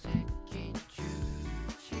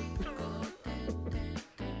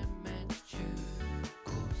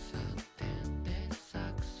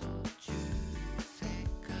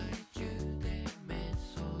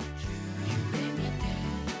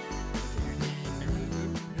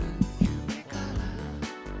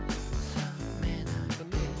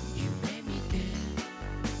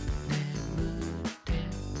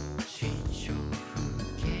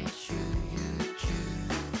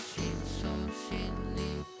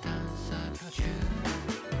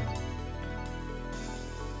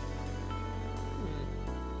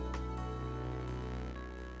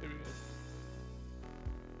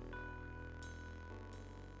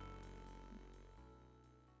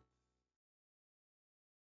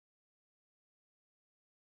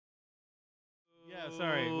 Yeah,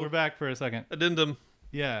 sorry. We're back for a second. Addendum.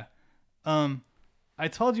 Yeah. I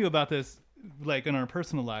told you about this like in our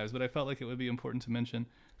personal lives, but I felt like it would be important to mention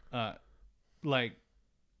like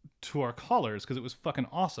to our callers because it was fucking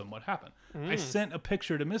awesome what happened. I sent a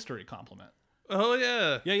picture to Mystery Compliment. Oh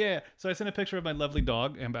yeah. Yeah. So I sent a picture of my lovely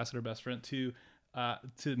dog, Ambassador Best Friend, to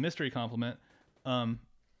Mystery Compliment.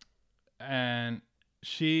 And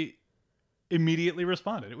she immediately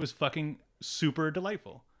responded. It was fucking super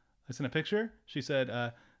delightful. I sent a picture. She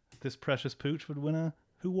said, this precious pooch would win a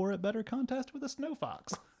Who Wore It Better contest with a snow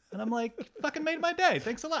fox. And I'm like, fucking made my day.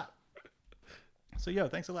 Thanks a lot. So, yo,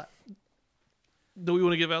 thanks a lot. Do we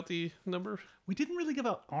want to give out the number? We didn't really give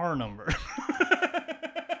out our number.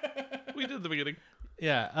 We did at the beginning.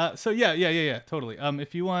 Yeah. So, yeah, totally.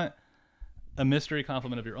 If you want a mystery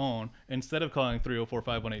compliment of your own, instead of calling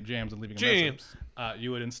 304-518-JAMS and leaving a message,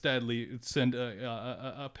 you would instead send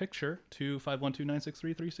a picture to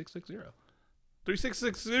 512-963-3660.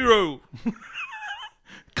 3660.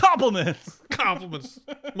 Compliments,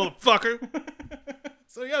 motherfucker.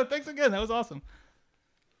 So, thanks again. That was awesome.